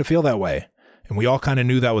 He's welcome to feel that way, and we all kind of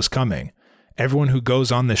knew that was coming. Everyone who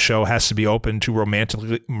goes on this show has to be open to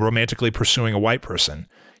romantically pursuing a white person.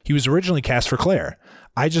 He was originally cast for Claire.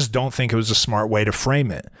 I just don't think it was a smart way to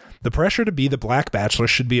frame it. The pressure to be the black bachelor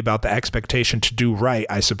should be about the expectation to do right,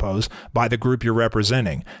 I suppose, by the group you're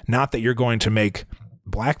representing, not that you're going to make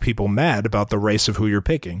black people mad about the race of who you're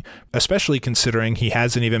picking, especially considering he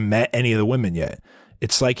hasn't even met any of the women yet.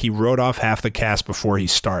 It's like he wrote off half the cast before he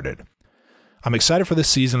started. I'm excited for this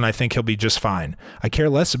season and I think he'll be just fine. I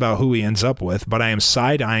care less about who he ends up with, but I am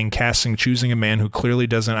side-eyeing casting choosing a man who clearly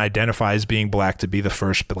doesn't identify as being black to be the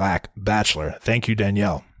first black bachelor. Thank you,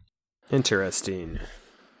 Danielle. Interesting.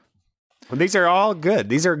 Well, these are all good.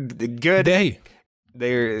 These are good.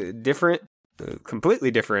 They're different,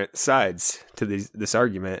 completely different sides to this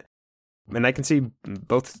argument. And I can see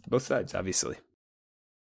both sides, obviously.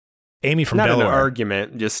 Amy from Not Delaware. Not an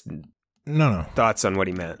argument, just No. thoughts on what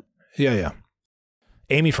he meant. Yeah.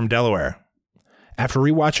 Amy from Delaware. After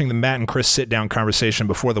rewatching the Matt and Chris sit-down conversation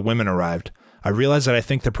before the women arrived, I realized that I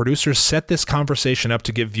think the producers set this conversation up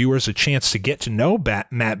to give viewers a chance to get to know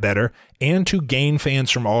Matt better and to gain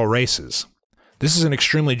fans from all races. This is an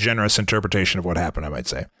extremely generous interpretation of what happened, I might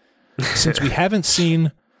say. Since we haven't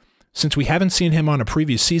seen him on a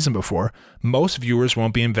previous season before, most viewers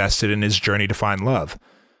won't be invested in his journey to find love.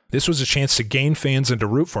 This was a chance to gain fans and to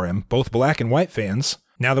root for him, both black and white fans,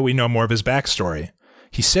 now that we know more of his backstory.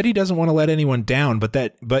 He said he doesn't want to let anyone down, but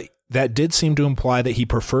that did seem to imply that he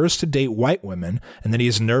prefers to date white women and that he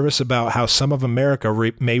is nervous about how some of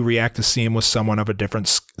America may react to seeing him with someone of a different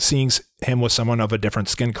skin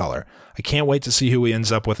color. I can't wait to see who he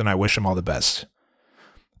ends up with, and I wish him all the best.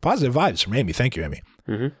 Positive vibes from Amy. Thank you, Amy.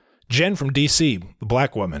 Mm-hmm. Jen from DC, the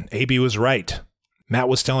black woman. AB was right. Matt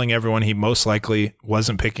was telling everyone he most likely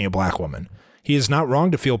wasn't picking a black woman. He is not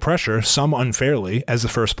wrong to feel pressure, some unfairly, as the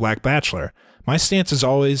first black bachelor. My stance is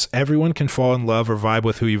always, everyone can fall in love or vibe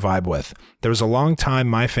with who you vibe with. There was a long time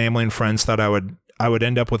my family and friends thought I would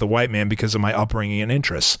end up with a white man because of my upbringing and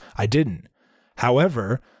interests. I didn't.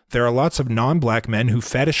 However, there are lots of non-black men who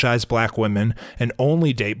fetishize black women and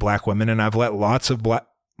only date black women, and I've let lots of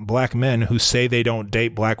black men who say they don't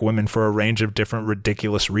date black women for a range of different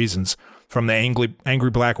ridiculous reasons, from the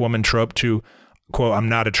angry black woman trope to, quote, I'm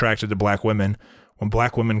not attracted to black women, when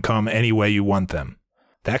black women come any way you want them.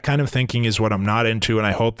 That kind of thinking is what I'm not into, and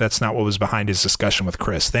I hope that's not what was behind his discussion with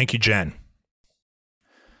Chris. Thank you, Jen.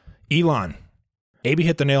 Elon. AB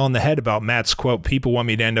hit the nail on the head about Matt's, quote, people want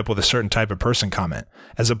me to end up with a certain type of person comment.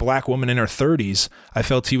 As a black woman in her 30s, I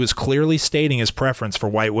felt he was clearly stating his preference for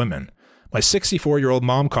white women. My 64-year-old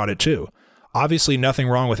mom caught it too. Obviously nothing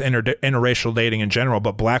wrong with interracial dating in general,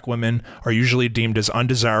 but black women are usually deemed as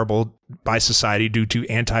undesirable by society due to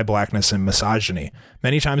anti-blackness and misogyny.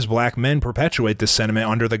 Many times black men perpetuate this sentiment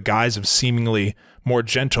under the guise of seemingly more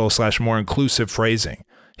gentle / more inclusive phrasing.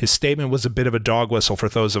 His statement was a bit of a dog whistle for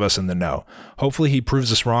those of us in the know. Hopefully he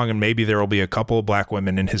proves us wrong and maybe there will be a couple of black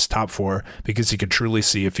women in his top 4 because he could truly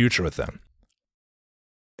see a future with them.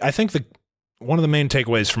 I think one of the main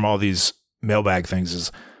takeaways from all these mailbag things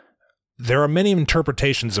is there are many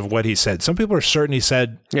interpretations of what he said. Some people are certain he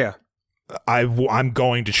said, "Yeah, I'm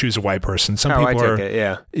going to choose a white person." Some people I took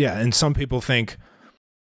it, yeah, and some people think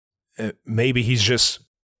maybe he's just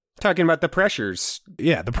talking about the pressures.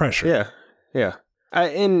 Yeah, the pressure. Yeah.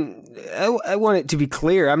 I want it to be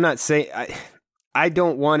clear. I'm not saying I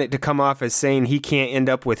don't want it to come off as saying he can't end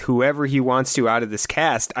up with whoever he wants to out of this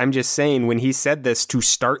cast. I'm just saying when he said this to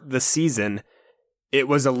start the season, it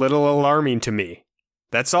was a little alarming to me.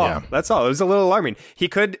 That's all. Yeah. That's all. It was a little alarming.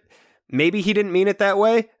 Maybe he didn't mean it that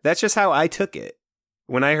way. That's just how I took it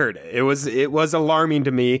when I heard it. It was alarming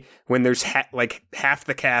to me when there's half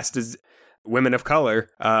the cast is women of color.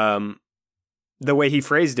 The way he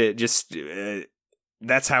phrased it just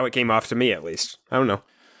that's how it came off to me, at least. I don't know.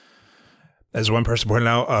 As one person pointed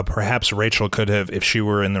out, perhaps Rachel could have, if she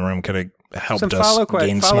were in the room, could have helped us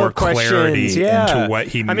gain some more clarity into what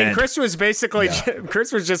he meant. I mean, Chris was basically,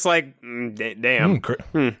 Chris was just like, damn.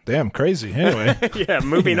 Damn, crazy. Anyway. Yeah,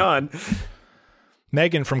 moving on.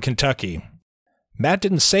 Megan from Kentucky. Matt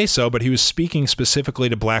didn't say so, but he was speaking specifically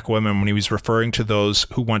to black women when he was referring to those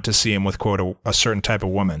who want to see him with, quote, a certain type of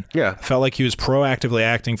woman. Yeah. I felt like he was proactively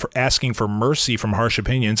asking for mercy from harsh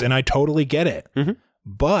opinions, and I totally get it. Mm-hmm.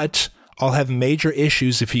 But I'll have major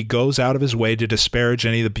issues if he goes out of his way to disparage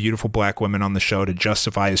any of the beautiful black women on the show to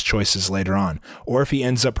justify his choices later on, or if he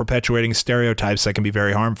ends up perpetuating stereotypes that can be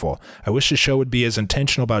very harmful. I wish the show would be as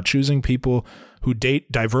intentional about choosing people who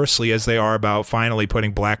date diversely as they are about finally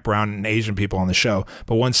putting black, brown, and Asian people on the show,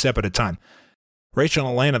 but one step at a time. Rachel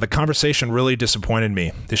and Atlanta, the conversation really disappointed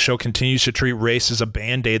me. The show continues to treat race as a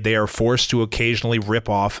band-aid they are forced to occasionally rip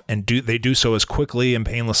off, and they do so as quickly and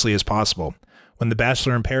painlessly as possible. When the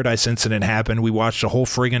Bachelor in Paradise incident happened, we watched a whole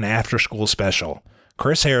friggin' after-school special.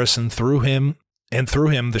 Chris Harrison, through him,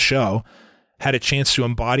 the show, had a chance to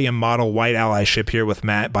embody and model white allyship here with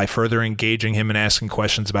Matt by further engaging him and asking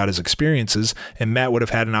questions about his experiences, and Matt would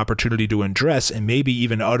have had an opportunity to address and maybe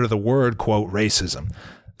even utter the word, quote, racism.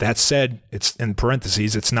 That said, it's in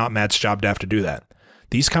parentheses, it's not Matt's job to have to do that.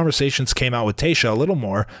 These conversations came out with Tayshia a little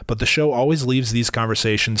more, but the show always leaves these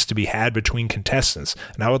conversations to be had between contestants,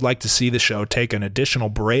 and I would like to see the show take an additional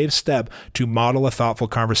brave step to model a thoughtful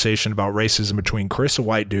conversation about racism between Chris, a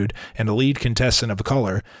white dude, and a lead//contestant of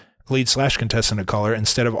color,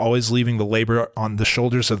 instead of always leaving the labor on the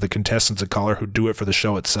shoulders of the contestants of color who do it for the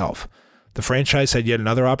show itself. The franchise had yet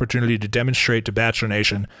another opportunity to demonstrate to Bachelor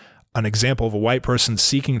Nation an example of a white person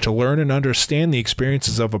seeking to learn and understand the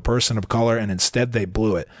experiences of a person of color, and instead they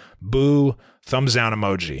blew it. Boo, thumbs down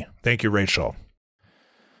emoji. Thank you, Rachel.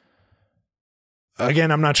 Again,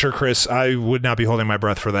 I'm not sure, Chris. I would not be holding my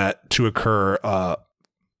breath for that to occur,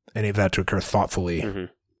 any of that to occur thoughtfully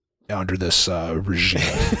under this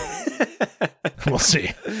regime. We'll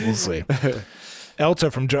see.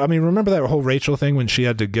 Elta from remember that whole Rachel thing when she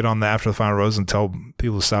had to get on the After the Final Rose and tell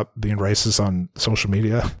people to stop being racist on social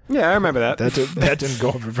media? Yeah, I remember that. That didn't go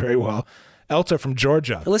over very well. Elta from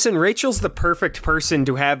Georgia. Listen, Rachel's the perfect person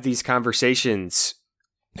to have these conversations.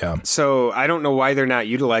 Yeah. So I don't know why they're not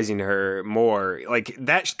utilizing her more. Like,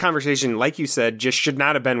 that conversation, like you said, just should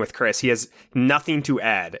not have been with Chris. He has nothing to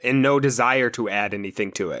add and no desire to add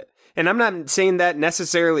anything to it. And I'm not saying that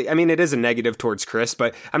necessarily. I mean, it is a negative towards Chris,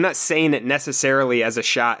 but I'm not saying it necessarily as a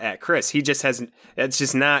shot at Chris. He just has, it's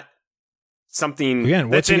just not something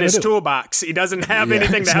that's in his toolbox. He doesn't have anything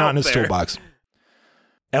to help. It's not in his toolbox.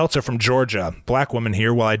 Elsa from Georgia, black woman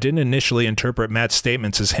here. While I didn't initially interpret Matt's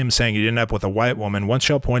statements as him saying he'd end up with a white woman, once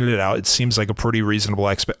y'all pointed it out, it seems like a pretty reasonable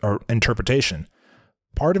interpretation.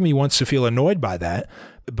 Part of me wants to feel annoyed by that,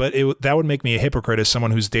 but that would make me a hypocrite as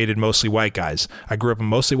someone who's dated mostly white guys. I grew up in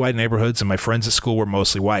mostly white neighborhoods, and my friends at school were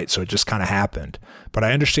mostly white, so it just kind of happened. But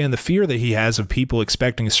I understand the fear that he has of people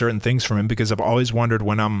expecting certain things from him because I've always wondered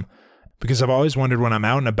when I'm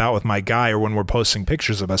out and about with my guy or when we're posting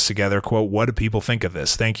pictures of us together, quote, what do people think of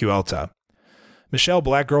this? Thank you, Elta. Michelle,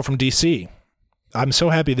 black girl from D.C. I'm so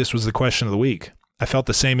happy this was the question of the week. I felt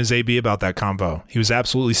the same as AB about that convo. He was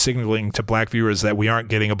absolutely signaling to black viewers that we aren't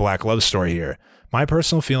getting a black love story here. My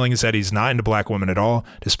personal feeling is that he's not into black women at all,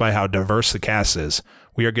 despite how diverse the cast is.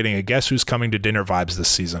 We are getting a Guess Who's Coming to Dinner vibes this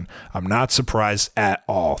season. I'm not surprised at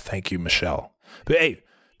all. Thank you, Michelle. But hey,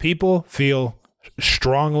 people feel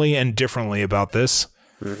strongly and differently about this.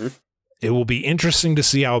 Mm-hmm. It will be interesting to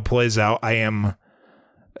see how it plays out. I am,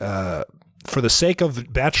 for the sake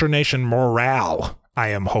of Bachelor Nation morale, I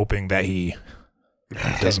am hoping that he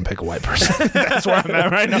doesn't pick a white person. That's where I'm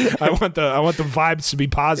at right now. I want the vibes to be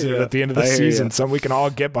positive at the end of the season, something we can all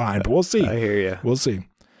get behind. But we'll see. I hear you. We'll see.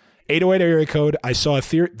 808 area code. I saw a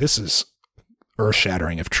theory. This is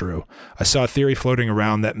earth-shattering if true. I saw a theory floating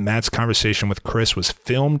around that Matt's conversation with Chris was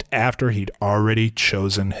filmed after he'd already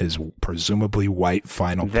chosen his presumably white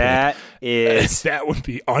final pick. That would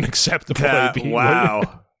be unacceptable.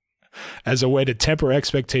 Wow. As a way to temper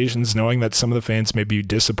expectations, knowing that some of the fans may be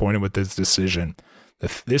disappointed with this decision.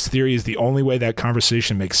 This theory is the only way that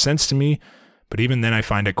conversation makes sense to me, but even then I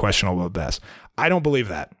find it questionable at best. I don't believe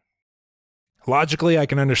that. Logically, I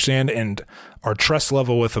can understand, and our trust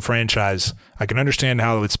level with the franchise, I can understand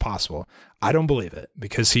how it's possible. I don't believe it,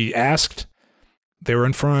 because he asked, they were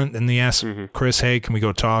in front, and he asked Chris, hey, can we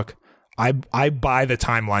go talk? I buy the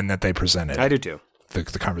timeline that they presented. I do too.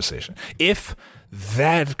 The conversation. If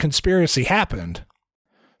that conspiracy happened,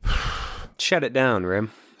 shut it down, Rim.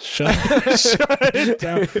 Shut it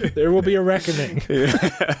down. There will be a reckoning.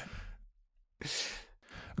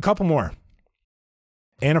 A couple more.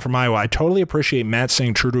 Anna from Iowa, I totally appreciate Matt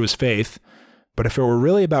staying true to his faith, but if it were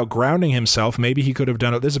really about grounding himself, maybe he could have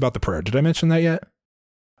done it. This is about the prayer. Did I mention that yet?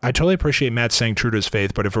 I totally appreciate Matt staying true to his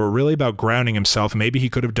faith, but if it were really about grounding himself, maybe he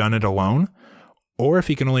could have done it alone. Or if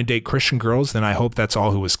he can only date Christian girls, then I hope that's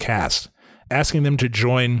all who was cast. Asking them to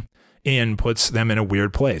join in puts them in a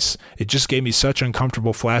weird place. It just gave me such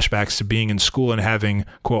uncomfortable flashbacks to being in school and having,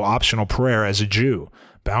 quote, optional prayer as a Jew.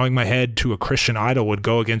 Bowing my head to a Christian idol would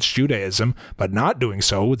go against Judaism, but not doing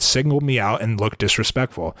so would signal me out and look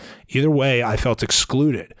disrespectful. Either way, I felt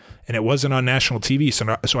excluded, and it wasn't on national TV,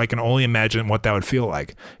 so I can only imagine what that would feel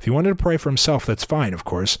like. If he wanted to pray for himself, that's fine, of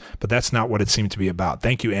course, but that's not what it seemed to be about.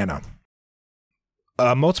 Thank you, Anna.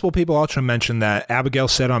 Multiple people also mentioned that Abigail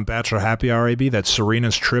said on Bachelor Happy Hour AB that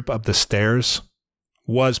Serena's trip up the stairs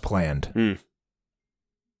was planned.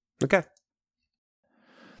 Okay.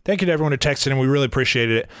 Thank you to everyone who texted, and we really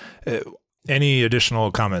appreciated it. Any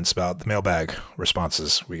additional comments about the mailbag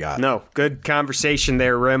responses we got? No. Good conversation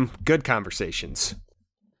there, Rim. Good conversations.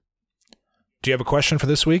 Do you have a question for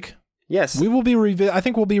this week? Yes. We will be I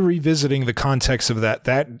think we'll be revisiting the context of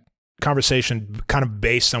that conversation kind of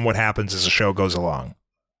based on what happens as the show goes along.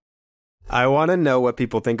 I want to know what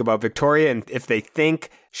people think about Victoria and if they think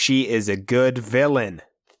she is a good villain.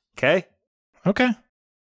 Okay? Okay.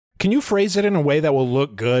 Can you phrase it in a way that will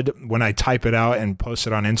look good when I type it out and post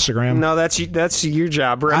it on Instagram? No, that's your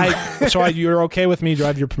job, Rim. You're okay with me? Do I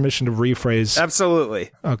have your permission to rephrase?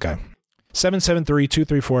 Absolutely. Okay.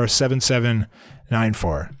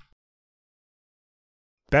 773-234-7794.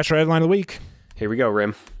 Bachelor headline of the week. Here we go,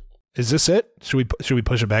 Rim. Is this it? Should we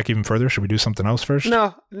push it back even further? Should we do something else first?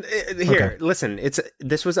 No. Here, Listen.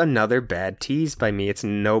 This was another bad tease by me. It's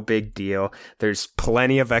no big deal. There's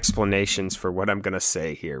plenty of explanations for what I'm going to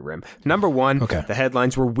say here, Rim. Number one, The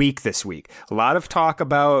headlines were weak this week. A lot of talk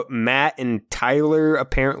about Matt and Tyler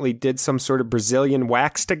apparently did some sort of Brazilian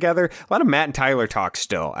wax together. A lot of Matt and Tyler talk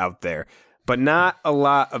still out there, but not a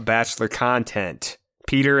lot of Bachelor content.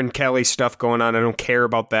 Peter and Kelly stuff going on. I don't care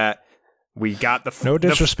about that. We got no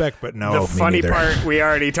disrespect, but no. The funny part we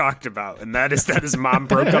already talked about, and that is his mom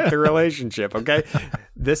broke up the relationship. Okay,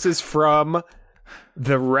 this is from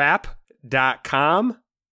TheWrap.com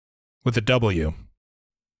with a W.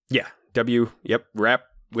 Yeah, W. Yep, Wrap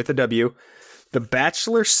with a W. The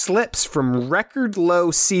Bachelor slips from record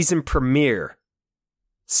low season premiere.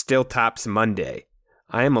 Still tops Monday.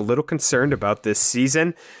 I am a little concerned about this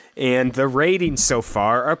season, and the ratings so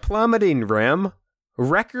far are plummeting, Rim.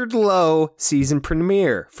 Record low season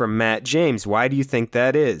premiere from Matt James. Why do you think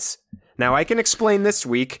that is? Now, I can explain this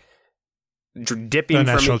week. Dipping the from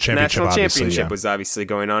National Championship was obviously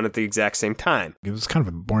going on at the exact same time. It was kind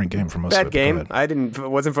of a boring game for most of it. Bad game. I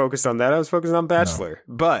wasn't focused on that. I was focused on Bachelor.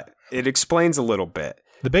 No. But it explains a little bit.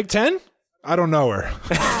 The Big Ten? I don't know her.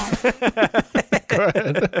 Go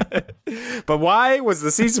ahead. But why was the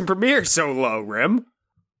season premiere so low, Rim?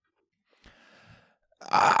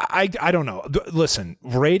 I don't know. Listen,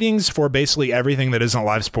 ratings for basically everything that isn't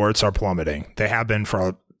live sports are plummeting. They have been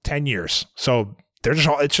for 10 years. So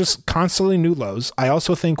it's just constantly new lows. I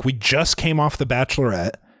also think we just came off The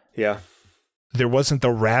Bachelorette. Yeah. There wasn't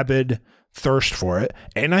the rabid thirst for it.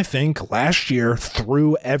 And I think last year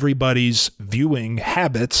threw everybody's viewing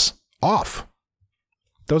habits off.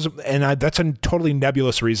 That's a totally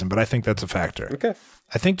nebulous reason, but I think that's a factor. Okay.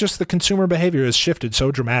 I think just the consumer behavior has shifted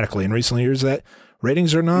so dramatically in recent years that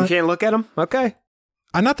ratings are not... You can't look at them? Okay.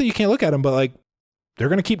 Not that you can't look at them, but like they're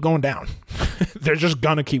going to keep going down. They're just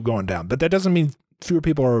going to keep going down. But that doesn't mean fewer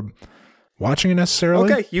people are watching it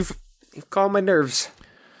necessarily. Okay, you've calmed my nerves.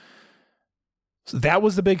 So that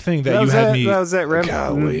was the big thing that you had me... That was it, Rim.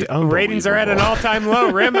 Golly, ratings are at an all-time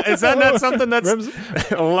low, Rim. Is that not something that's that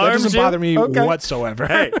doesn't bother me whatsoever.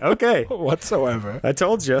 Hey, okay. Whatsoever. I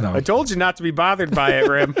told you. No. I told you not to be bothered by it,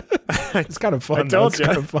 Rim. It's kind of fun. I told you. It's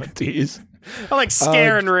kind of fun tease. I like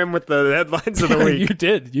scaring Rim with the headlines of the week. You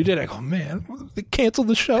did. I go, man, they canceled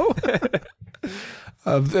the show.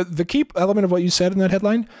 The key element of what you said in that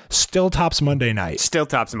headline still tops Monday night. Still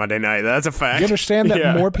tops Monday night. That's a fact. You understand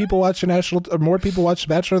that more people watch more people watch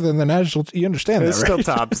Bachelor than the National. You understand that, right? Still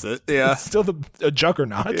tops it. Yeah. It's still a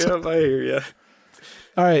juggernaut. Yeah, I hear you.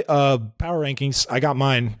 All right. Power rankings. I got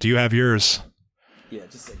mine. Do you have yours? Yeah,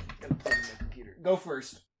 just a second. Gotta plug in my computer. Go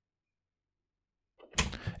first.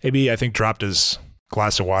 AB, I think, dropped his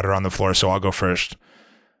glass of water on the floor, so I'll go first.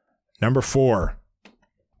 Number 4.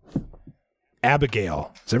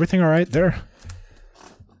 Abigail. Is everything all right there?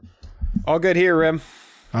 All good here, Rim.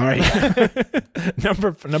 All right.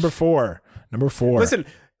 Number 4. Listen,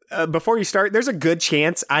 before you start, there's a good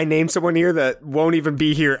chance I name someone here that won't even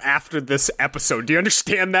be here after this episode. Do you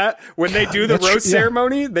understand that? When they do the rose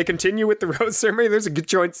ceremony, they continue with the rose ceremony. There's a good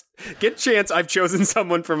chance I've chosen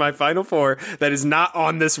someone for my final four that is not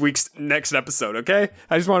on this week's next episode, okay?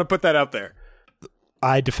 I just want to put that out there.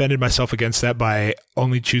 I defended myself against that by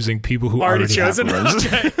only choosing people who already chosen. Have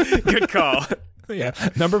roses. Okay. Good call. Yeah.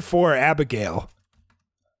 Number 4, Abigail.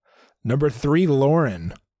 Number 3,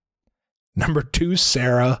 Lauren. Number 2,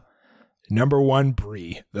 Sarah. Number 1,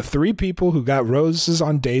 Bree. The 3 people who got roses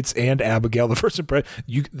on dates and Abigail, the first impression.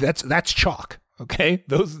 That's chalk. Okay,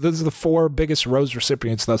 those are the 4 biggest rose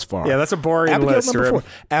recipients thus far. Yeah, that's a boring list. Number 4.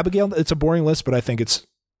 Abigail, it's a boring list, but I think it's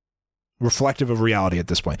reflective of reality at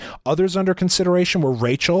this point. Others under consideration were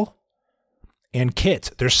Rachel and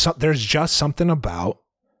Kit. There's just something about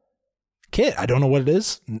Kit. I don't know what it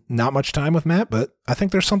is. Not much time with Matt, but I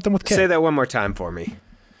think there's something with Kit. Say that one more time for me.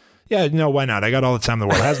 Yeah, no, why not? I got all the time in the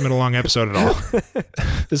world. It hasn't been a long episode at all.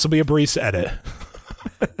 This will be a breeze edit.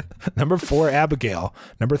 Number 4, Abigail.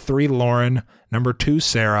 Number 3, Lauren. Number 2,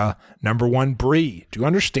 Sarah. Number 1, Bree. Do you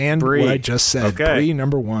understand what I just said? Okay. Bree,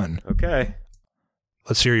 number 1. Okay.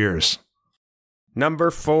 Let's hear yours.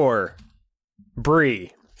 Number 4,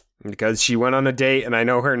 Bree. Because she went on a date and I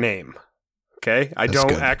know her name. Okay? I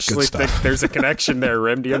don't actually think there's a connection there,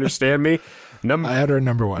 Rim. Do you understand me? I had her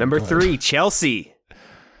number 1. Number 3, Chelsea.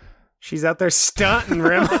 She's out there stunting,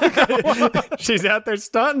 Rim. She's out there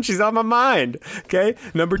stunting. She's on my mind. Okay.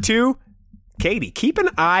 Number 2, Katie. Keep an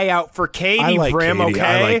eye out for Katie, Rim. Katie.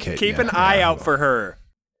 Okay. Like Keep an eye out for her.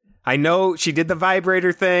 I know she did the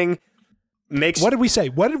vibrator thing. What did we say?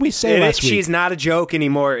 Last week? She's not a joke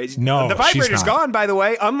anymore. No, the vibrator's gone, by the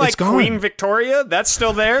way. Unlike Queen Victoria, that's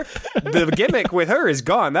still there. The gimmick with her is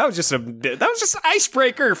gone. That was just an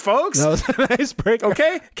icebreaker, folks. That was an icebreaker.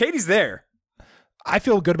 Okay. Katie's there. I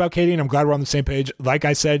feel good about Katie, and I'm glad we're on the same page. Like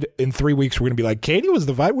I said, in 3 weeks, we're going to be like, Katie was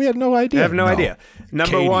the vibe. We had no idea. I have no idea.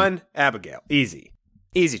 Number Katie. 1, Abigail. Easy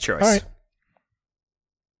choice. All right.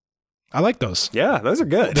 I like those. Yeah, those are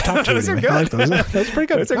good. The top 2 those are good. I like those. That's pretty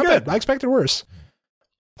good. Those are not good. Bad. I expected worse.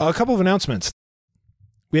 A couple of announcements.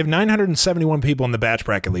 We have 971 people in the Batch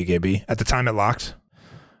Bracket League, AB, at the time it locked.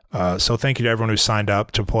 So thank you to everyone who signed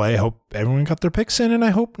up to play. I hope everyone got their picks in, and I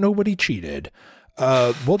hope nobody cheated.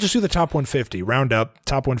 We'll just do the top 150. Round up.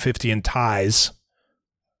 Top 150 in ties,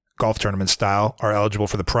 golf tournament style, are eligible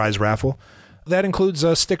for the prize raffle. That includes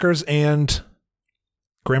stickers and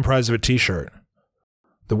grand prize of a t-shirt.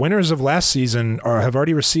 The winners of last season have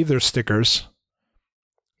already received their stickers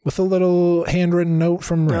with a little handwritten note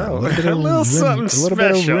from Rim. A little something special. A little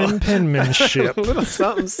bit of Rim penmanship. A little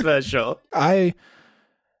something special.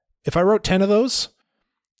 If I wrote 10 of those,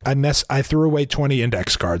 I threw away 20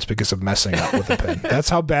 index cards because of messing up with the pen. That's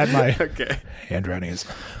how bad my handwriting is.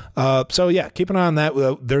 So yeah, keep an eye on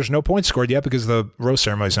that. There's no points scored yet because the rose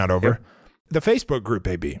ceremony's not over. Yep. The Facebook group,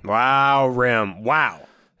 AB. Wow, Rim. Wow.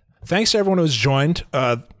 Thanks to everyone who's joined.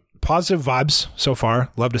 Positive vibes so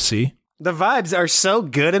far. Love to see. The vibes are so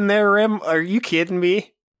good in there, Rim. Are you kidding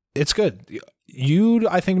me? It's good. You,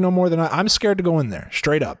 I think, know more than I'm scared to go in there.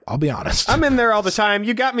 Straight up. I'll be honest. I'm in there all the time.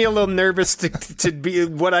 You got me a little nervous to be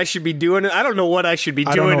what I should be doing. I don't know what I should be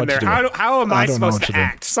doing in there. How am I supposed to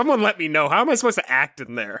act? Someone let me know. How am I supposed to act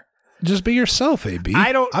in there? Just be yourself, AB.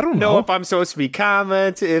 I don't know if I'm supposed to be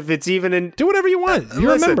if it's even in. Do whatever you want.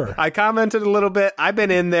 You remember. I commented a little bit. I've been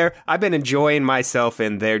in there. I've been enjoying myself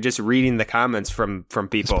in there, just reading the comments from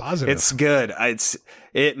people. It's positive. It's good.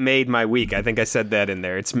 It made my week. I think I said that in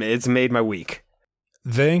there. It's made my week.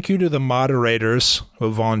 Thank you to the moderators who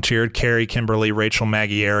volunteered: Carrie, Kimberly, Rachel,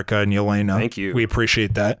 Maggie, Erica, and Yelena. Thank you. We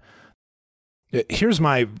appreciate that. Here's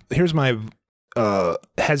my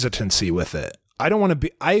hesitancy with it. I don't want to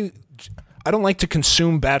be. I don't like to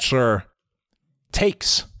consume Bachelor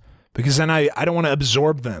takes because then I don't want to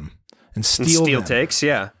absorb them and steal them. Takes.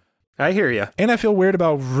 Yeah, I hear you. And I feel weird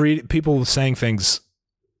about people saying things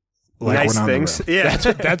like nice things. Yeah,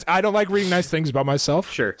 that's I don't like reading nice things about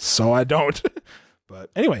myself. Sure. So I don't. But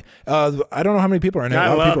anyway, I don't know how many people are in it.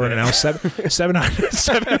 A lot of people are in it now.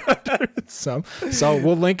 700 some. So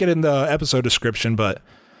we'll link it in the episode description, but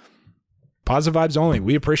positive vibes only.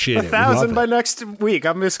 We appreciate it. 1,000 by next week.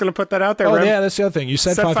 I'm just going to put that out there. Oh, Rim. Yeah, that's the other thing. You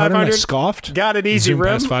said 500 and I scoffed. Got it easy, Zoom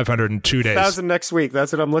Rim. past 500 in 2 days. 1,000 next week.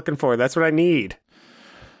 That's what I'm looking for. That's what I need.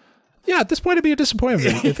 Yeah, at this point, it'd be a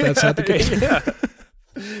disappointment if that's not the case. Yeah.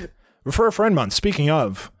 Refer a Friend Month. Speaking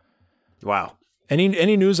of. Wow.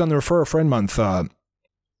 Any news on the Refer a Friend Month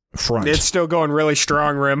front? It's still going really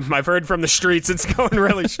strong, Rim. I've heard from the streets it's going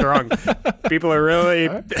really strong. People are really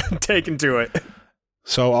taking to it.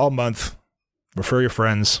 So all month, refer your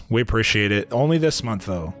friends. We appreciate it. Only this month,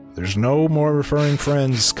 though. There's no more referring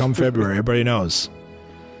friends come February. Everybody knows.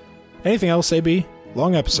 Anything else, AB?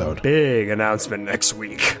 Long episode. Big announcement next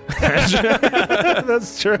week.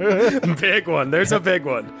 That's true. Big one. There's a big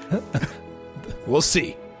one. We'll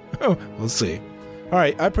see. We'll see. All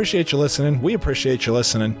right. I appreciate you listening. We appreciate you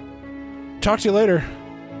listening. Talk to you later.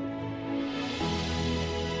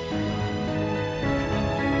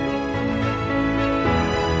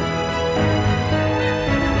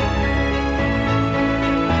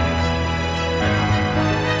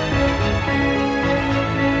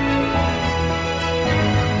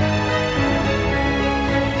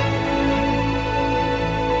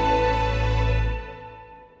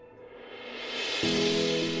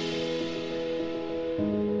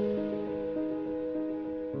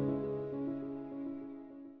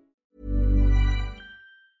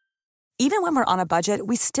 Even when we're on a budget,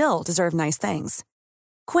 we still deserve nice things.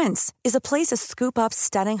 Quince is a place to scoop up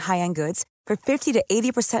stunning high-end goods for 50 to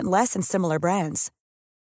 80% less than similar brands.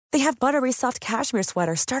 They have buttery soft cashmere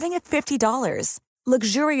sweaters starting at $50,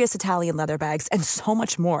 luxurious Italian leather bags, and so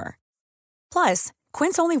much more. Plus,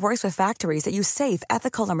 Quince only works with factories that use safe,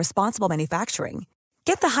 ethical, and responsible manufacturing.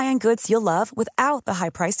 Get the high-end goods you'll love without the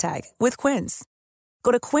high price tag with Quince.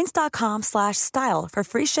 Go to quince.com/style for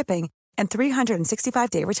free shipping and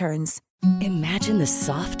 365-day returns. Imagine the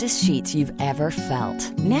softest sheets you've ever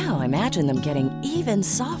felt. Now imagine them getting even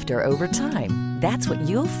softer over time. That's what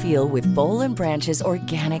you'll feel with Boll & Branch's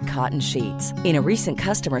organic cotton sheets. In a recent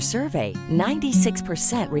customer survey,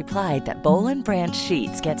 96% replied that Boll & Branch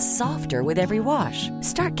sheets get softer with every wash.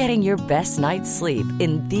 Start getting your best night's sleep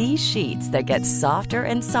in these sheets that get softer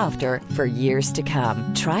and softer for years to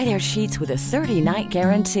come. Try their sheets with a 30-night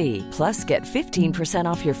guarantee. Plus, get 15%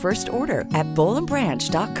 off your first order at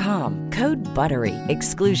bollandbranch.com. Code BUTTERY.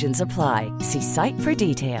 Exclusions apply. See site for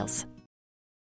details.